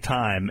released at the same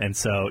time. And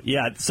so,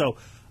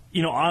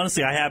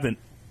 honestly, I haven't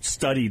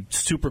studied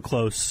super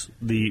close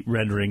the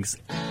renderings.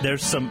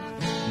 There's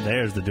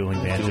the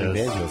dueling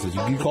banjos.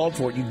 You called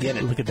for it, you get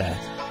it. Look at that.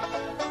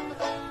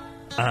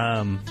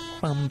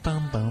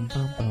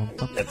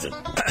 That's it.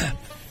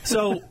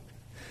 So,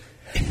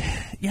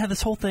 yeah,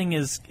 this whole thing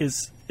is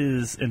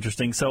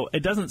interesting. So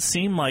it doesn't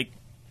seem like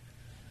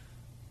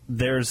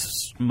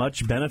there's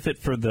much benefit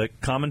for the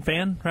common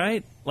fan,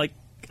 right? Like,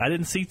 I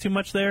didn't see too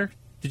much there.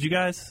 Did you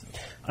guys?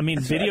 I mean,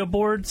 video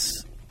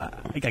boards,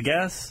 I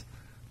guess.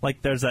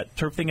 Like, there's that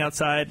turf thing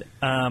outside.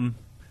 I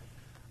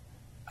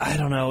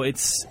don't know.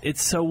 It's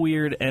so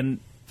weird.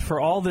 And for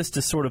all this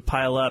to sort of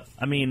pile up,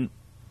 I mean,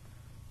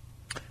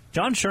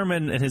 John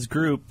Sherman and his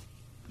group,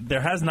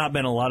 there has not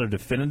been a lot of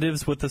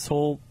definitives with this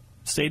whole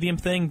stadium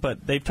thing,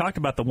 but they've talked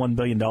about the $1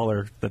 billion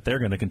that they're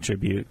going to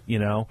contribute,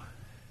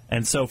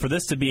 And so for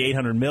this to be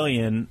 $800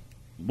 million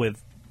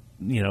with,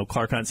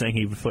 Clark Hunt saying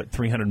he would put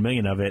 $300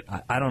 million of it,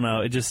 I don't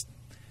know. It just,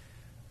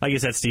 like you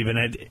said,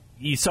 Stephen,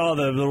 you saw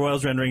the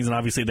Royals renderings, and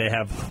obviously they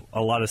have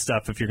a lot of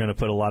stuff if you're going to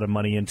put a lot of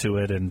money into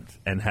it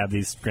and have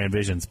these grand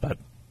visions. But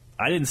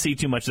I didn't see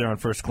too much there on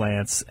first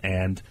glance,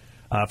 and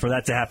for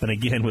that to happen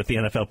again with the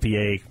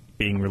NFLPA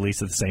being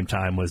released at the same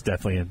time was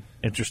definitely an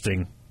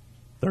interesting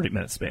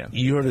 30-minute span.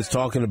 You heard us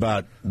talking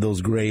about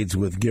those grades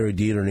with Gary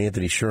Dieter and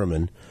Anthony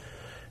Sherman.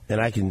 And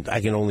I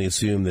can only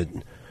assume that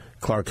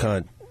Clark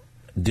Hunt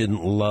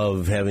didn't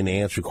love having to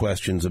answer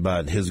questions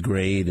about his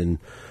grade and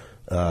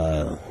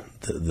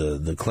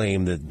the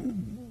claim that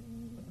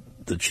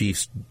the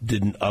Chiefs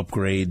didn't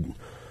upgrade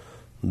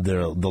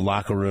the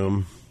locker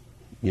room,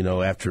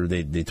 after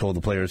they told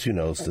the players, who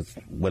knows,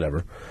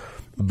 whatever.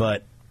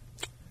 But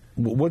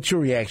what's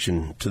your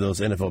reaction to those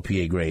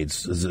NFLPA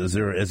grades? Is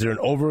there an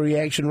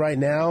overreaction right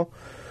now?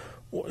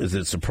 Is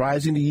it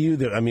surprising to you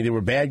that, there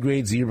were bad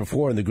grades the year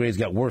before and the grades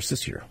got worse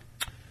this year?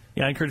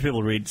 Yeah, I encourage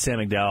people to read Sam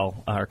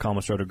McDowell. Our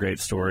columnist wrote a great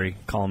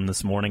column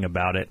this morning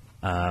about it.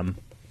 And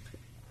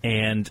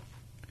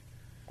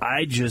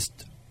I'm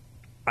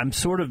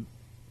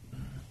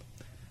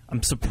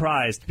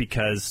surprised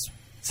because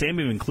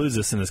Sam even includes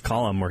this in his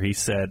column where he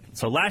said,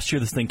 so last year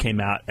this thing came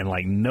out and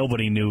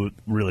nobody knew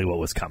really what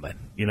was coming.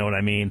 You know what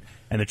I mean?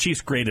 And the Chiefs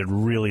graded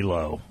really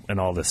low and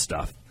all this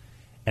stuff.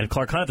 And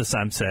Clark Hunt at the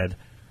time said,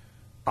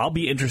 I'll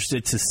be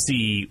interested to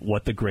see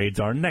what the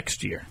grades are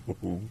next year.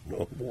 Oh,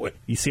 boy.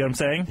 You see what I'm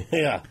saying?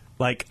 Yeah.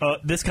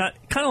 This kind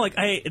of like,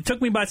 hey, it took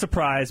me by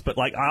surprise, but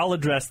I'll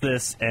address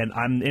this, and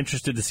I'm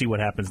interested to see what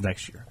happens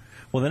next year.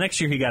 Well, the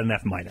next year he got an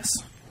F minus.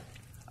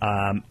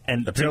 And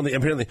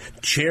apparently,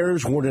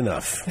 chairs weren't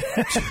enough.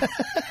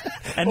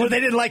 Or they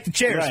didn't like the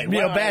chairs. Right.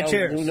 Bad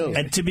chairs. Who knows?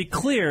 And to be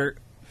clear,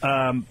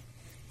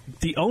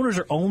 the owners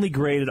are only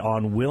graded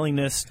on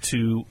willingness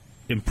to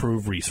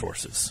improve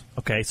resources.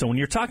 Okay, so when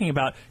you're talking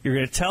about, you're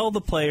going to tell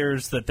the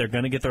players that they're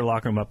going to get their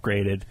locker room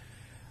upgraded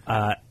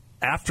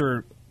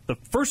after the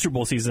first Super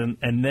Bowl season,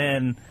 and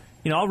then,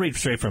 I'll read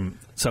straight from.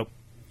 So,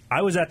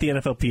 I was at the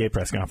NFLPA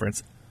press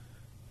conference.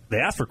 They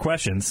asked for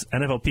questions.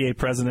 NFLPA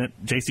President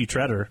J.C.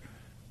 Tretter.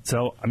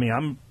 So,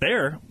 I'm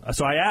there.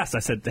 So I asked. I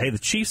said, hey, the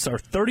Chiefs are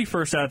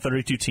 31st out of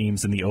 32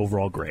 teams in the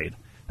overall grade.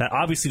 That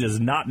obviously does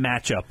not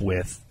match up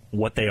with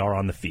what they are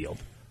on the field.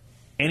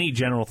 Any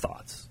general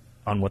thoughts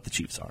on what the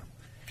Chiefs are?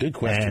 Good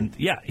question.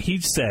 And he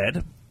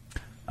said,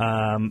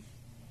 again,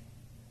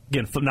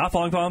 not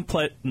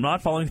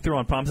following through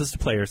on promises to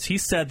players. He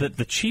said that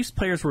the Chiefs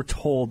players were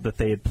told that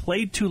they had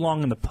played too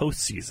long in the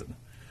postseason,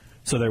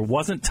 so there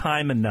wasn't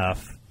time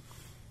enough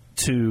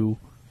to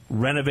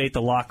renovate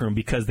the locker room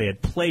because they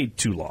had played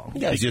too long.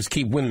 You guys just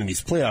keep winning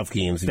these playoff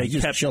games. They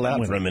just chill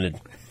out for a minute.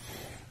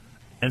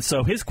 And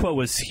so his quote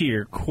was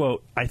here,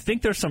 quote, I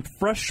think there's some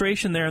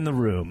frustration there in the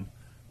room.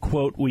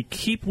 Quote, we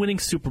keep winning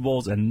Super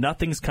Bowls and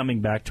nothing's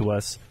coming back to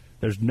us.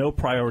 There's no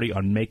priority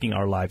on making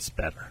our lives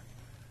better.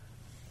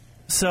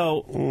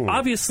 So,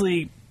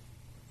 obviously,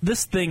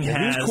 this thing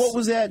has... Whose quote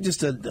was that?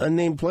 Just a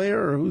unnamed player?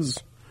 Or who's...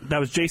 That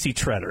was J.C.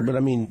 Tretter. But,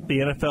 the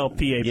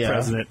NFLPA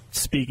president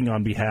speaking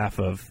on behalf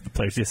of the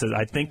players. He says,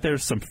 I think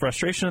there's some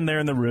frustration there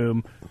in the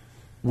room.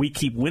 We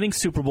keep winning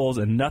Super Bowls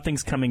and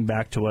nothing's coming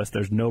back to us.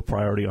 There's no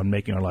priority on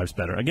making our lives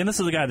better. Again, this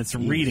is a guy that's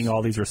reading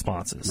all these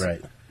responses.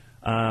 Right.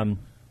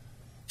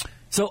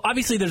 So,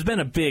 obviously, there's been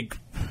a big,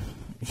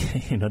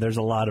 there's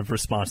a lot of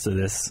response to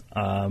this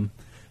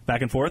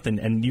back and forth,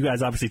 and you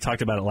guys obviously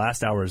talked about it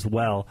last hour as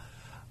well.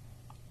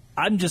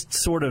 I'm just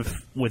sort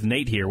of with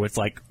Nate here, where it's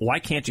like, why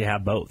can't you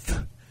have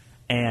both?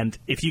 And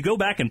if you go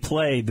back and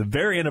play the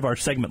very end of our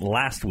segment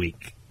last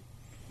week,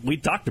 we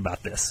talked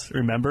about this,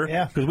 remember?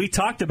 Yeah. Because we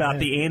talked about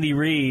the Andy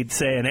Reid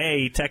saying, hey,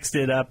 he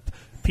texted up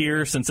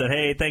Pierce and said,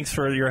 hey, thanks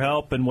for your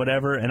help and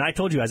whatever. And I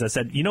told you guys, I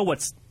said,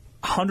 what's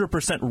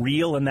 100%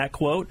 real in that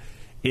quote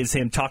is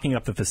him talking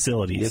up the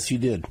facilities. Yes, you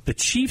did. The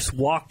Chiefs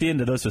walked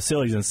into those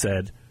facilities and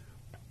said,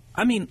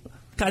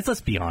 guys,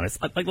 let's be honest.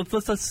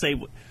 Let's say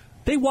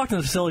They walked in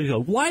the facility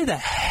and go, why the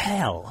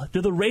hell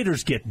do the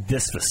Raiders get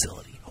this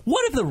facility?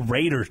 What have the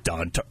Raiders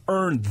done to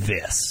earn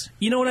this?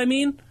 You know what I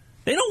mean?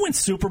 They don't win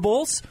Super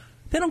Bowls.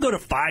 They don't go to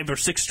 5 or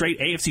 6 straight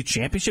AFC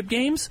championship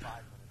games.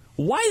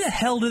 Why the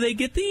hell do they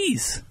get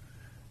these?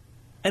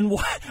 And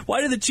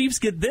why do the Chiefs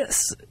get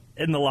this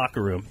in the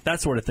locker room?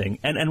 That sort of thing.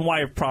 And why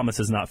are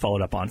promises not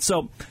followed up on?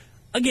 So,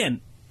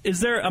 again, is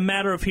there a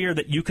matter of here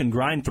that you can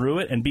grind through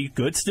it and be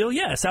good still?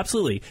 Yes,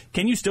 absolutely.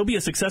 Can you still be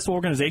a successful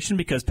organization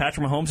because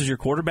Patrick Mahomes is your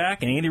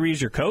quarterback and Andy Reid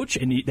is your coach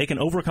and they can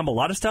overcome a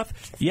lot of stuff?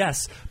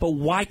 Yes, but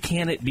why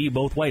can't it be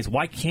both ways?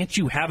 Why can't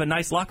you have a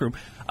nice locker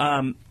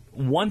room?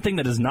 One thing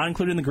that is not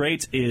included in the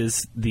grades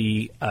is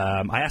I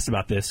asked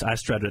about this. I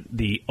asked Fred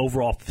the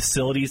overall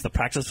facilities, the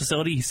practice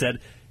facility. He said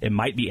it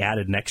might be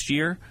added next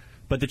year.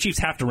 But the Chiefs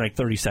have to rank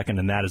 32nd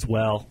in that as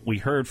well. We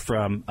heard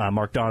from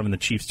Mark Donovan, the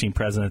Chiefs team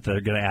president, that they're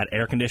going to add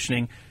air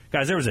conditioning.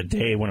 Guys, there was a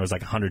day when it was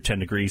like 110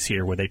 degrees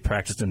here where they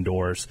practiced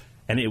indoors,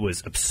 and it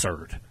was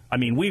absurd. I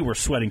mean, we were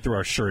sweating through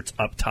our shirts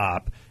up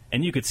top,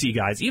 and you could see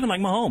guys, even like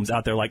Mahomes,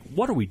 out there like,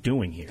 what are we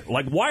doing here?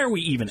 Like, why are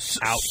we even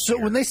out So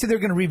here? when they say they're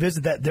going to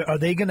revisit that, are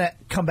they going to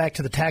come back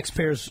to the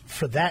taxpayers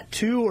for that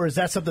too, or is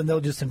that something they'll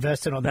just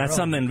invest in on their own? That's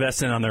something to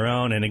invest in on their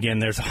own, and again,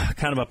 there's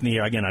kind of up in the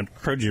air. Again, I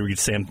encourage you to read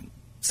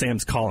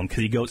Sam's column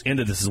because he goes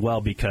into this as well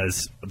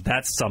because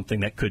that's something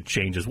that could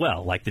change as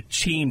well. Like the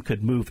team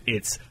could move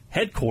its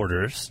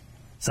headquarters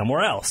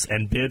somewhere else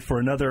and bid for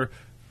another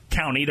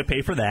county to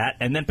pay for that,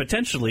 and then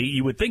potentially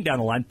you would think down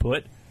the line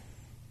put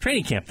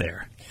training camp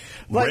there.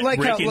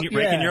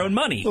 Raking your own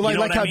money. Well, you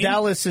know like how I mean?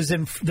 Dallas is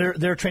in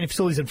their training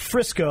facilities in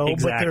Frisco,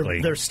 Exactly.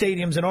 but their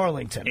stadium's in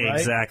Arlington, right?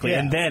 Exactly. Yeah.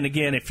 And then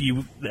again, if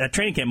you that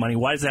training camp money,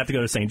 why does it have to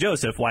go to St.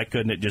 Joseph? Why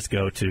couldn't it just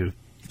go to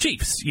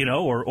Chiefs,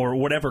 or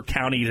whatever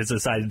county has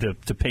decided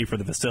to pay for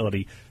the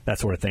facility, that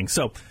sort of thing.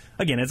 So,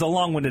 again, it's a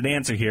long-winded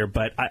answer here,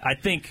 but I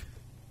think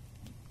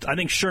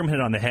Sherm hit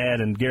it on the head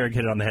and Garrick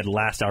hit it on the head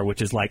last hour,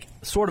 which is like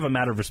sort of a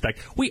matter of respect.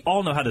 We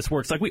all know how this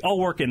works. Like we all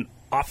work in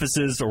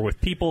offices or with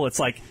people. It's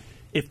like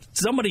if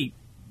somebody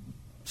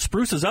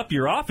spruces up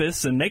your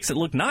office and makes it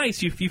look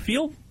nice, you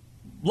feel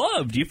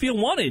loved, you feel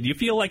wanted, you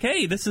feel like,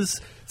 hey, this is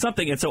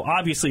something. And so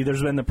obviously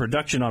there's been the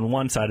production on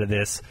one side of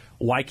this.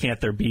 Why can't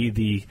there be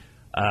the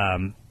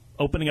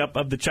opening up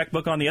of the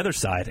checkbook on the other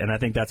side? And I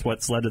think that's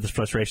what's led to this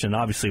frustration and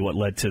obviously what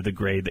led to the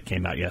grade that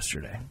came out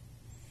yesterday.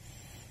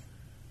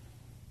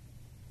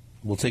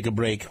 We'll take a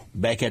break.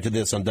 Back after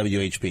this on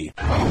WHP.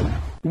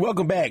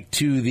 Welcome back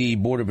to the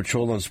Border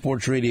Patrol on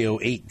Sports Radio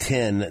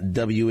 810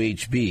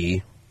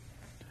 WHB.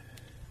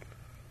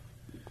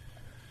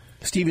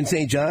 Stephen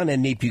St. John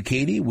and Nate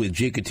Bucati with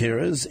Jake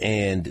Gutierrez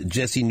and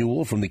Jesse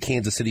Newell from the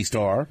Kansas City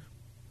Star.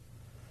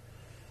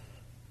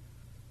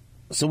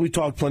 So we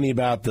talked plenty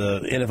about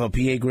the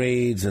NFLPA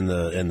grades and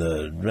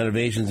the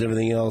renovations and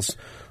everything else.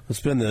 Let's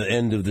spend the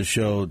end of the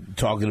show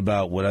talking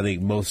about what I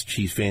think most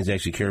Chiefs fans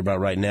actually care about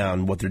right now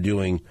and what they're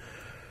doing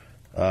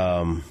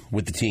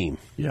with the team.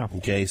 Yeah.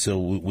 Okay, so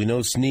we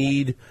know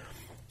Snead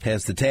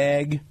has the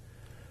tag,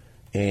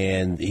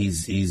 and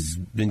he's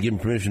been given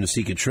permission to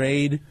seek a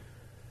trade.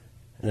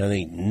 And I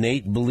think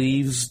Nate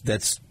believes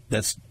that's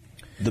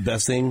the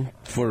best thing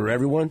for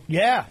everyone.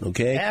 Yeah.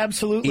 Okay.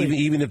 Absolutely.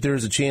 Even if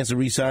there's a chance to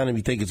re-sign him,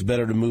 you think it's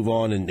better to move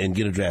on and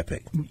get a draft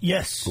pick.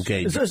 Yes.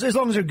 Okay. As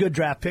long as they're good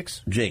draft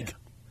picks. Jake.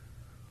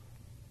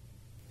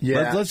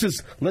 Yeah. Let's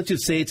just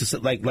say it's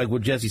like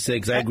what Jesse said,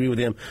 because I agree with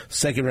him.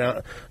 Second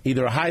round,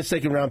 either a high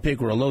second round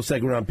pick or a low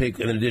second round pick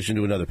in addition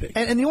to another pick.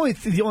 And the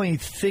only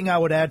thing I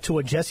would add to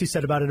what Jesse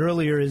said about it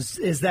earlier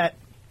is that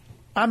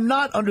I'm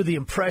not under the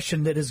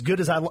impression that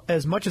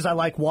as much as I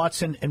like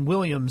Watson and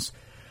Williams,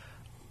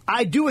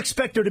 I do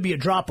expect there to be a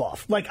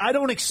drop-off. Like, I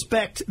don't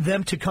expect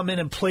them to come in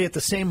and play at the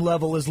same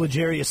level as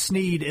L'Jarius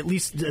Sneed, at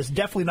least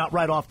definitely not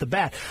right off the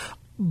bat.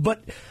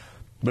 But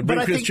bring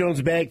Chris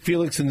Jones back,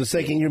 Felix in the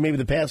second year, maybe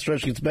the pass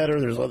rush gets better.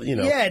 There's,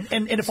 Yeah,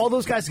 and if all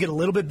those guys get a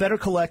little bit better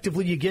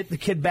collectively, you get the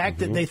kid back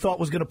that they thought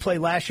was going to play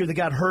last year that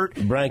got hurt.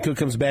 Brian Cook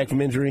comes back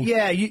from injury.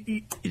 Yeah,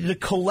 the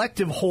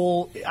collective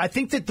whole, I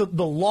think that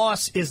the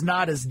loss is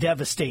not as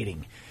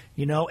devastating.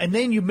 And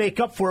then you make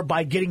up for it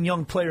by getting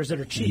young players that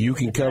are cheap. You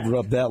can cover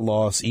up that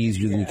loss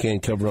easier than you can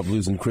cover up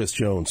losing Chris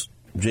Jones.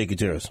 Jake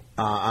Gutierrez.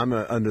 I'm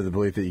under the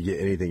belief that you get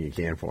anything you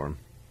can for him.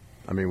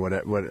 I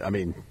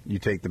mean, you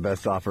take the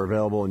best offer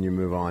available and you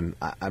move on.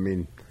 I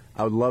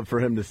would love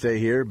for him to stay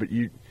here, but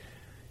you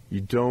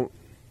don't.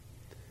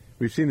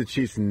 We've seen the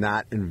Chiefs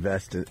not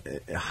invest in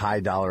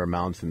high dollar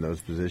amounts in those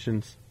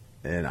positions,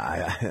 and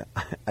I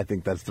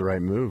think that's the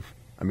right move.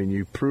 I mean,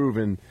 you've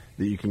proven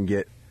that you can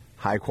get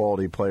high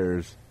quality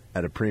players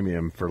at a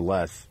premium for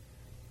less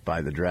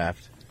by the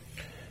draft.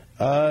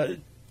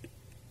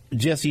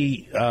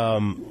 Jesse,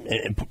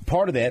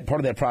 part of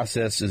that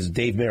process is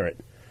Dave Merritt,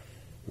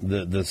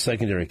 the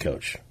secondary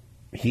coach.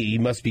 He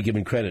must be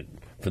given credit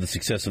for the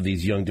success of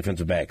these young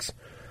defensive backs.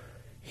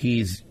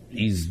 He's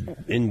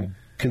in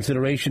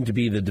consideration to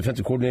be the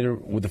defensive coordinator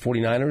with the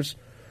 49ers.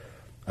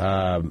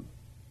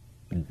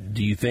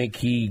 Do you think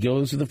he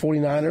goes to the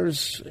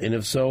 49ers? And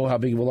if so, how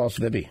big of a loss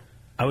would that be?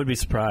 I would be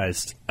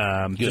surprised,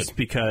 just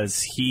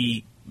because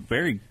he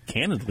very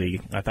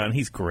candidly, I thought, and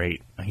he's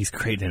great. He's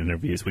great in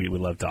interviews. We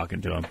love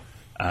talking to him.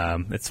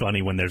 It's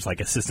funny when there's like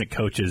assistant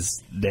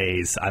coaches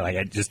days.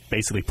 I just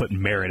basically put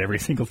merit every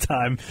single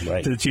time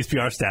to the Chiefs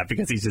PR staff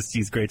because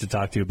he's great to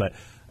talk to. But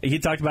he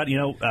talked about,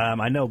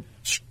 I know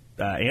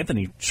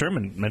Anthony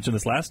Sherman mentioned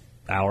this last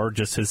hour.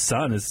 Just his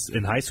son is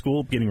in high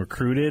school getting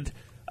recruited.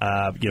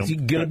 Is he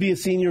going to be a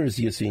senior or is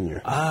he a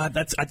senior?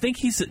 I think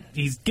he's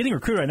getting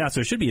recruited right now,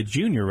 so it should be a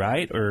junior,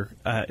 right? Or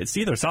it's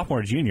either a sophomore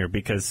or junior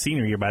because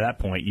senior year by that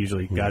point,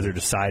 usually guys are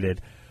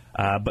decided.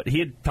 But he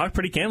had talked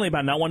pretty candidly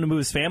about not wanting to move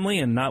his family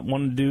and not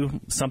wanting to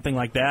do something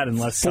like that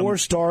unless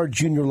 4-star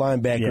junior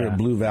linebacker at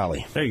Blue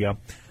Valley. There you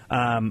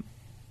go.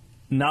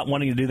 Not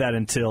wanting to do that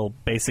until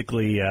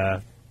basically,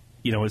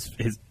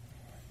 his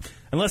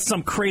unless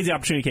some crazy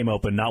opportunity came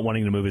open, not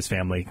wanting to move his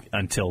family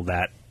until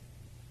that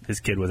his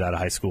kid was out of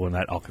high school and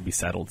that all could be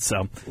settled.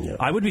 So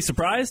I would be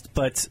surprised,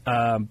 but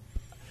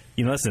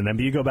listen, then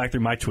you go back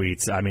through my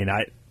tweets. I mean,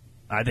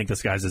 I think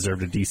this guy's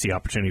deserved a DC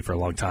opportunity for a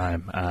long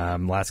time.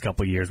 Last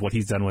couple of years, what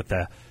he's done with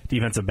the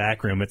defensive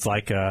back room, it's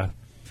like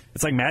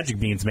magic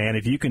beans, man.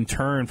 If you can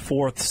turn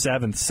 4th,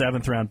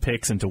 7th round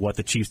picks into what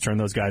the Chiefs turn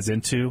those guys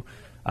into,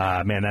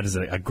 man, that is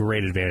a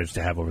great advantage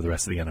to have over the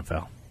rest of the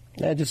NFL.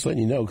 Yeah, just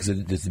letting you know because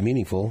it's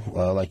meaningful.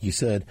 Like you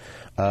said,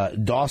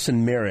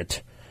 Dawson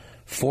Merritt,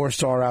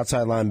 4-star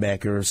outside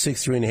linebacker,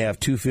 6'3.5",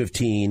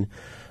 215,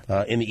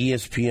 in the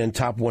ESPN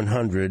Top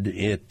 100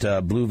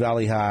 at Blue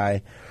Valley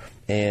High.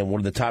 And one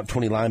of the top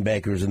 20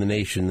 linebackers in the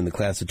nation in the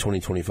class of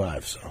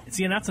 2025. So is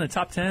he announcing a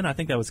top 10? I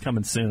think that was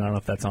coming soon. I don't know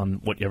if that's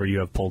on whatever you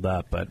have pulled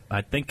up, but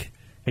I think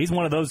he's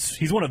one of those.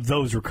 He's one of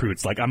those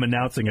recruits. Like I'm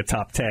announcing a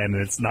top 10, and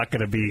it's not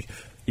going to be,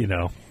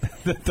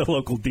 the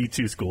local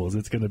D2 schools.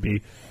 It's going to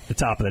be the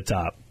top of the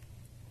top.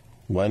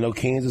 Well, I know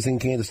Kansas and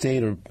Kansas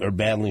State are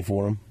battling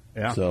for him.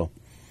 Yeah. So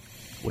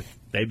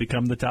they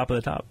become the top of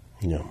the top.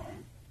 Yeah.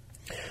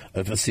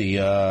 Let's see.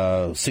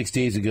 6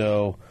 days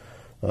ago.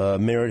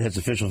 Merritt has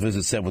official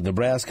visits set with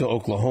Nebraska,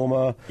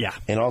 Oklahoma,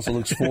 and also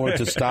looks forward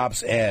to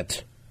stops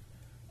at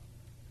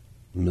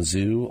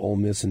Mizzou, Ole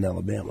Miss, and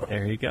Alabama.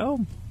 There you go.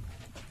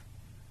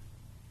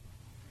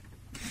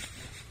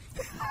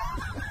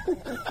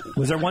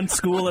 Was there one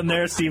school in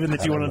there, Stephen,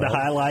 that you wanted to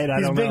highlight?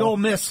 He's a big Ole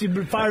Miss. You've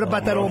been fired up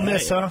about that Ole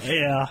Miss, huh?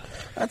 Yeah.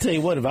 I tell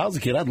you what, if I was a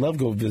kid, I'd love to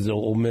go visit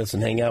Ole Miss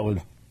and hang out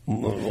with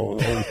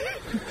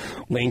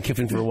Lane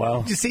Kiffin for a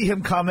while. Did you see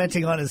him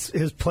commenting on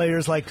his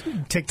players'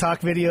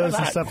 TikTok videos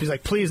and stuff? He's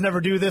like, "Please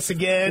never do this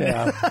again."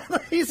 Yeah.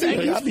 he's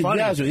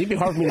funny. It'd be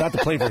hard for me not to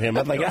play for him.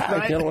 I'd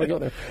I don't want to go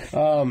there.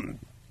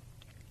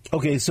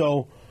 Okay,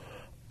 so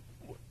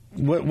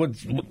what?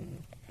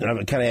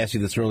 I kind of asked you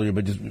this earlier,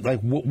 but just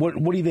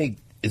what do you think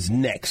is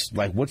next?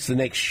 What's the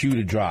next shoe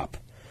to drop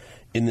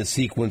in the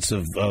sequence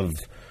of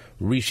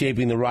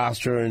reshaping the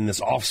roster and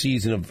this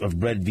offseason of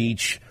Brett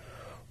Veach?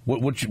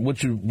 What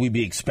should we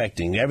be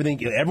expecting?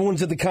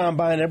 Everyone's at the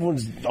combine.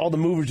 All the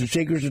movers and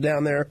shakers are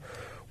down there.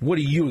 What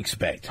do you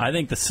expect? I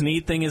think the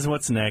Snead thing is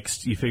what's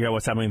next. You figure out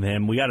what's happening with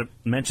him. We got to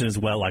mention as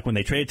well, when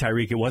they traded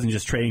Tyreek, it wasn't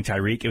just trading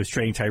Tyreek. It was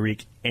trading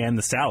Tyreek and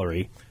the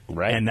salary.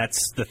 Right. And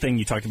that's the thing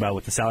you talked about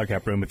with the salary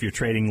cap room. If you're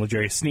trading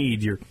L'Jarius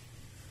Snead, you're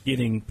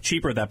getting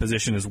cheaper at that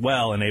position as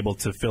well and able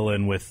to fill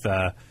in with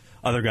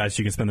other guys so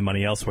you can spend the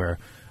money elsewhere.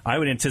 I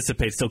would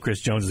anticipate still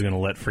Chris Jones is going to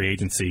let free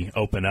agency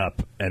open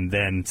up and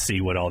then see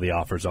what all the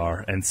offers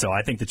are. And so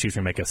I think the Chiefs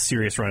are going to make a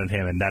serious run at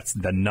him, and that's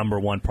the number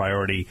one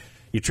priority.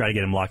 You try to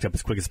get him locked up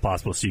as quick as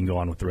possible so you can go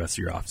on with the rest of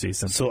your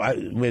offseason. So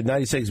we have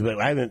 90 seconds, but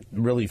I haven't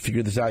really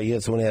figured this out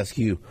yet, so I want to ask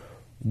you,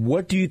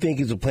 what do you think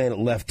is the plan at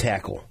left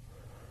tackle?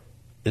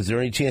 Is there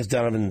any chance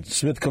Donovan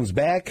Smith comes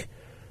back?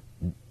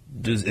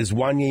 Is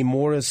Wanye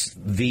Morris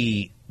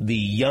the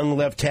young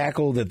left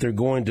tackle that they're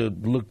going to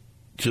look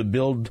to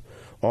build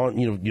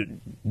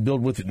on,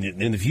 build with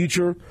in the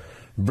future,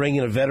 bring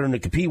in a veteran to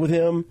compete with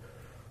him?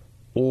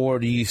 Or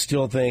do you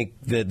still think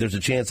that there's a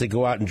chance they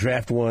go out and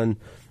draft one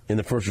in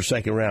the first or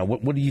second round?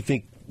 What do you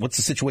think? What's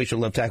the situation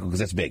at left tackle? Because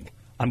that's big.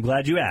 I'm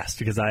glad you asked,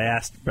 because I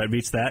asked Brett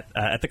Veach that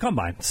at the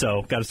Combine.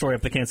 So got a story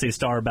up the Kansas City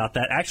Star about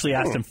that. Actually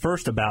asked him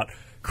first about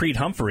Creed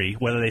Humphrey,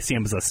 whether they see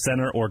him as a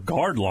center or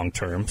guard long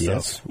term. So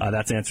yes.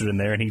 That's answered in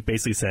there. And he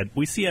basically said,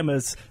 we see him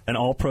as an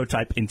all-pro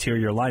type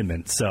interior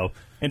lineman. So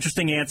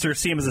interesting answer.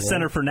 See him as a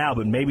center for now,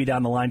 but maybe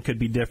down the line could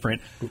be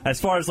different.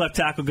 As far as left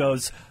tackle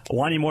goes,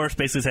 Wanye Morris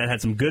basically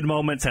had some good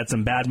moments, had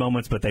some bad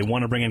moments, but they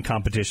want to bring in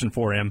competition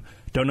for him.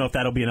 Don't know if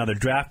that'll be another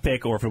draft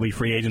pick or if it'll be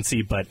free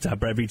agency, but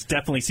Brett Veach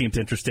definitely seems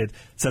interested.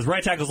 Says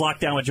right tackle's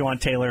locked down with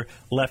Jawan Taylor,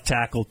 left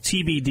tackle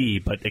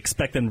TBD, but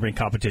expect them to bring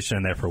competition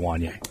in there for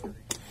Wanye.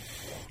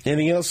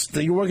 Anything else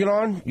that you're working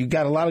on? You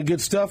got a lot of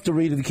good stuff to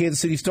read at the Kansas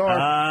City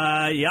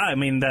Star. Yeah, I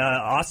mean,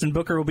 Austin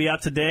Booker will be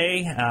out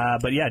today.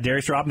 But yeah,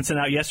 Darius Robinson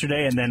out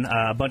yesterday, and then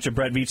a bunch of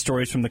Brett Veach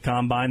stories from the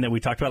Combine that we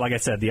talked about. Like I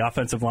said, the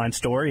offensive line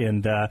story,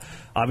 and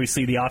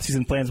obviously the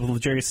offseason plans with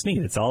L'Jarius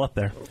Snead. It's all up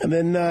there. And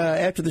then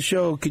after the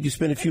show, could you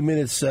spend a few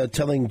minutes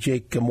telling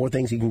Jake more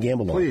things he can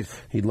gamble on? Please.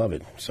 He'd love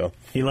it. So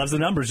he loves the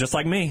numbers, just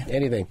like me.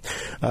 Anything.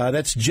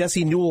 That's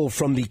Jesse Newell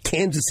from the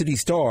Kansas City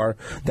Star.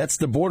 That's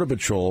the Border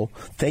Patrol.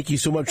 Thank you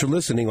so much for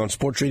listening. morning on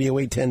Sports Radio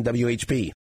 810 WHP.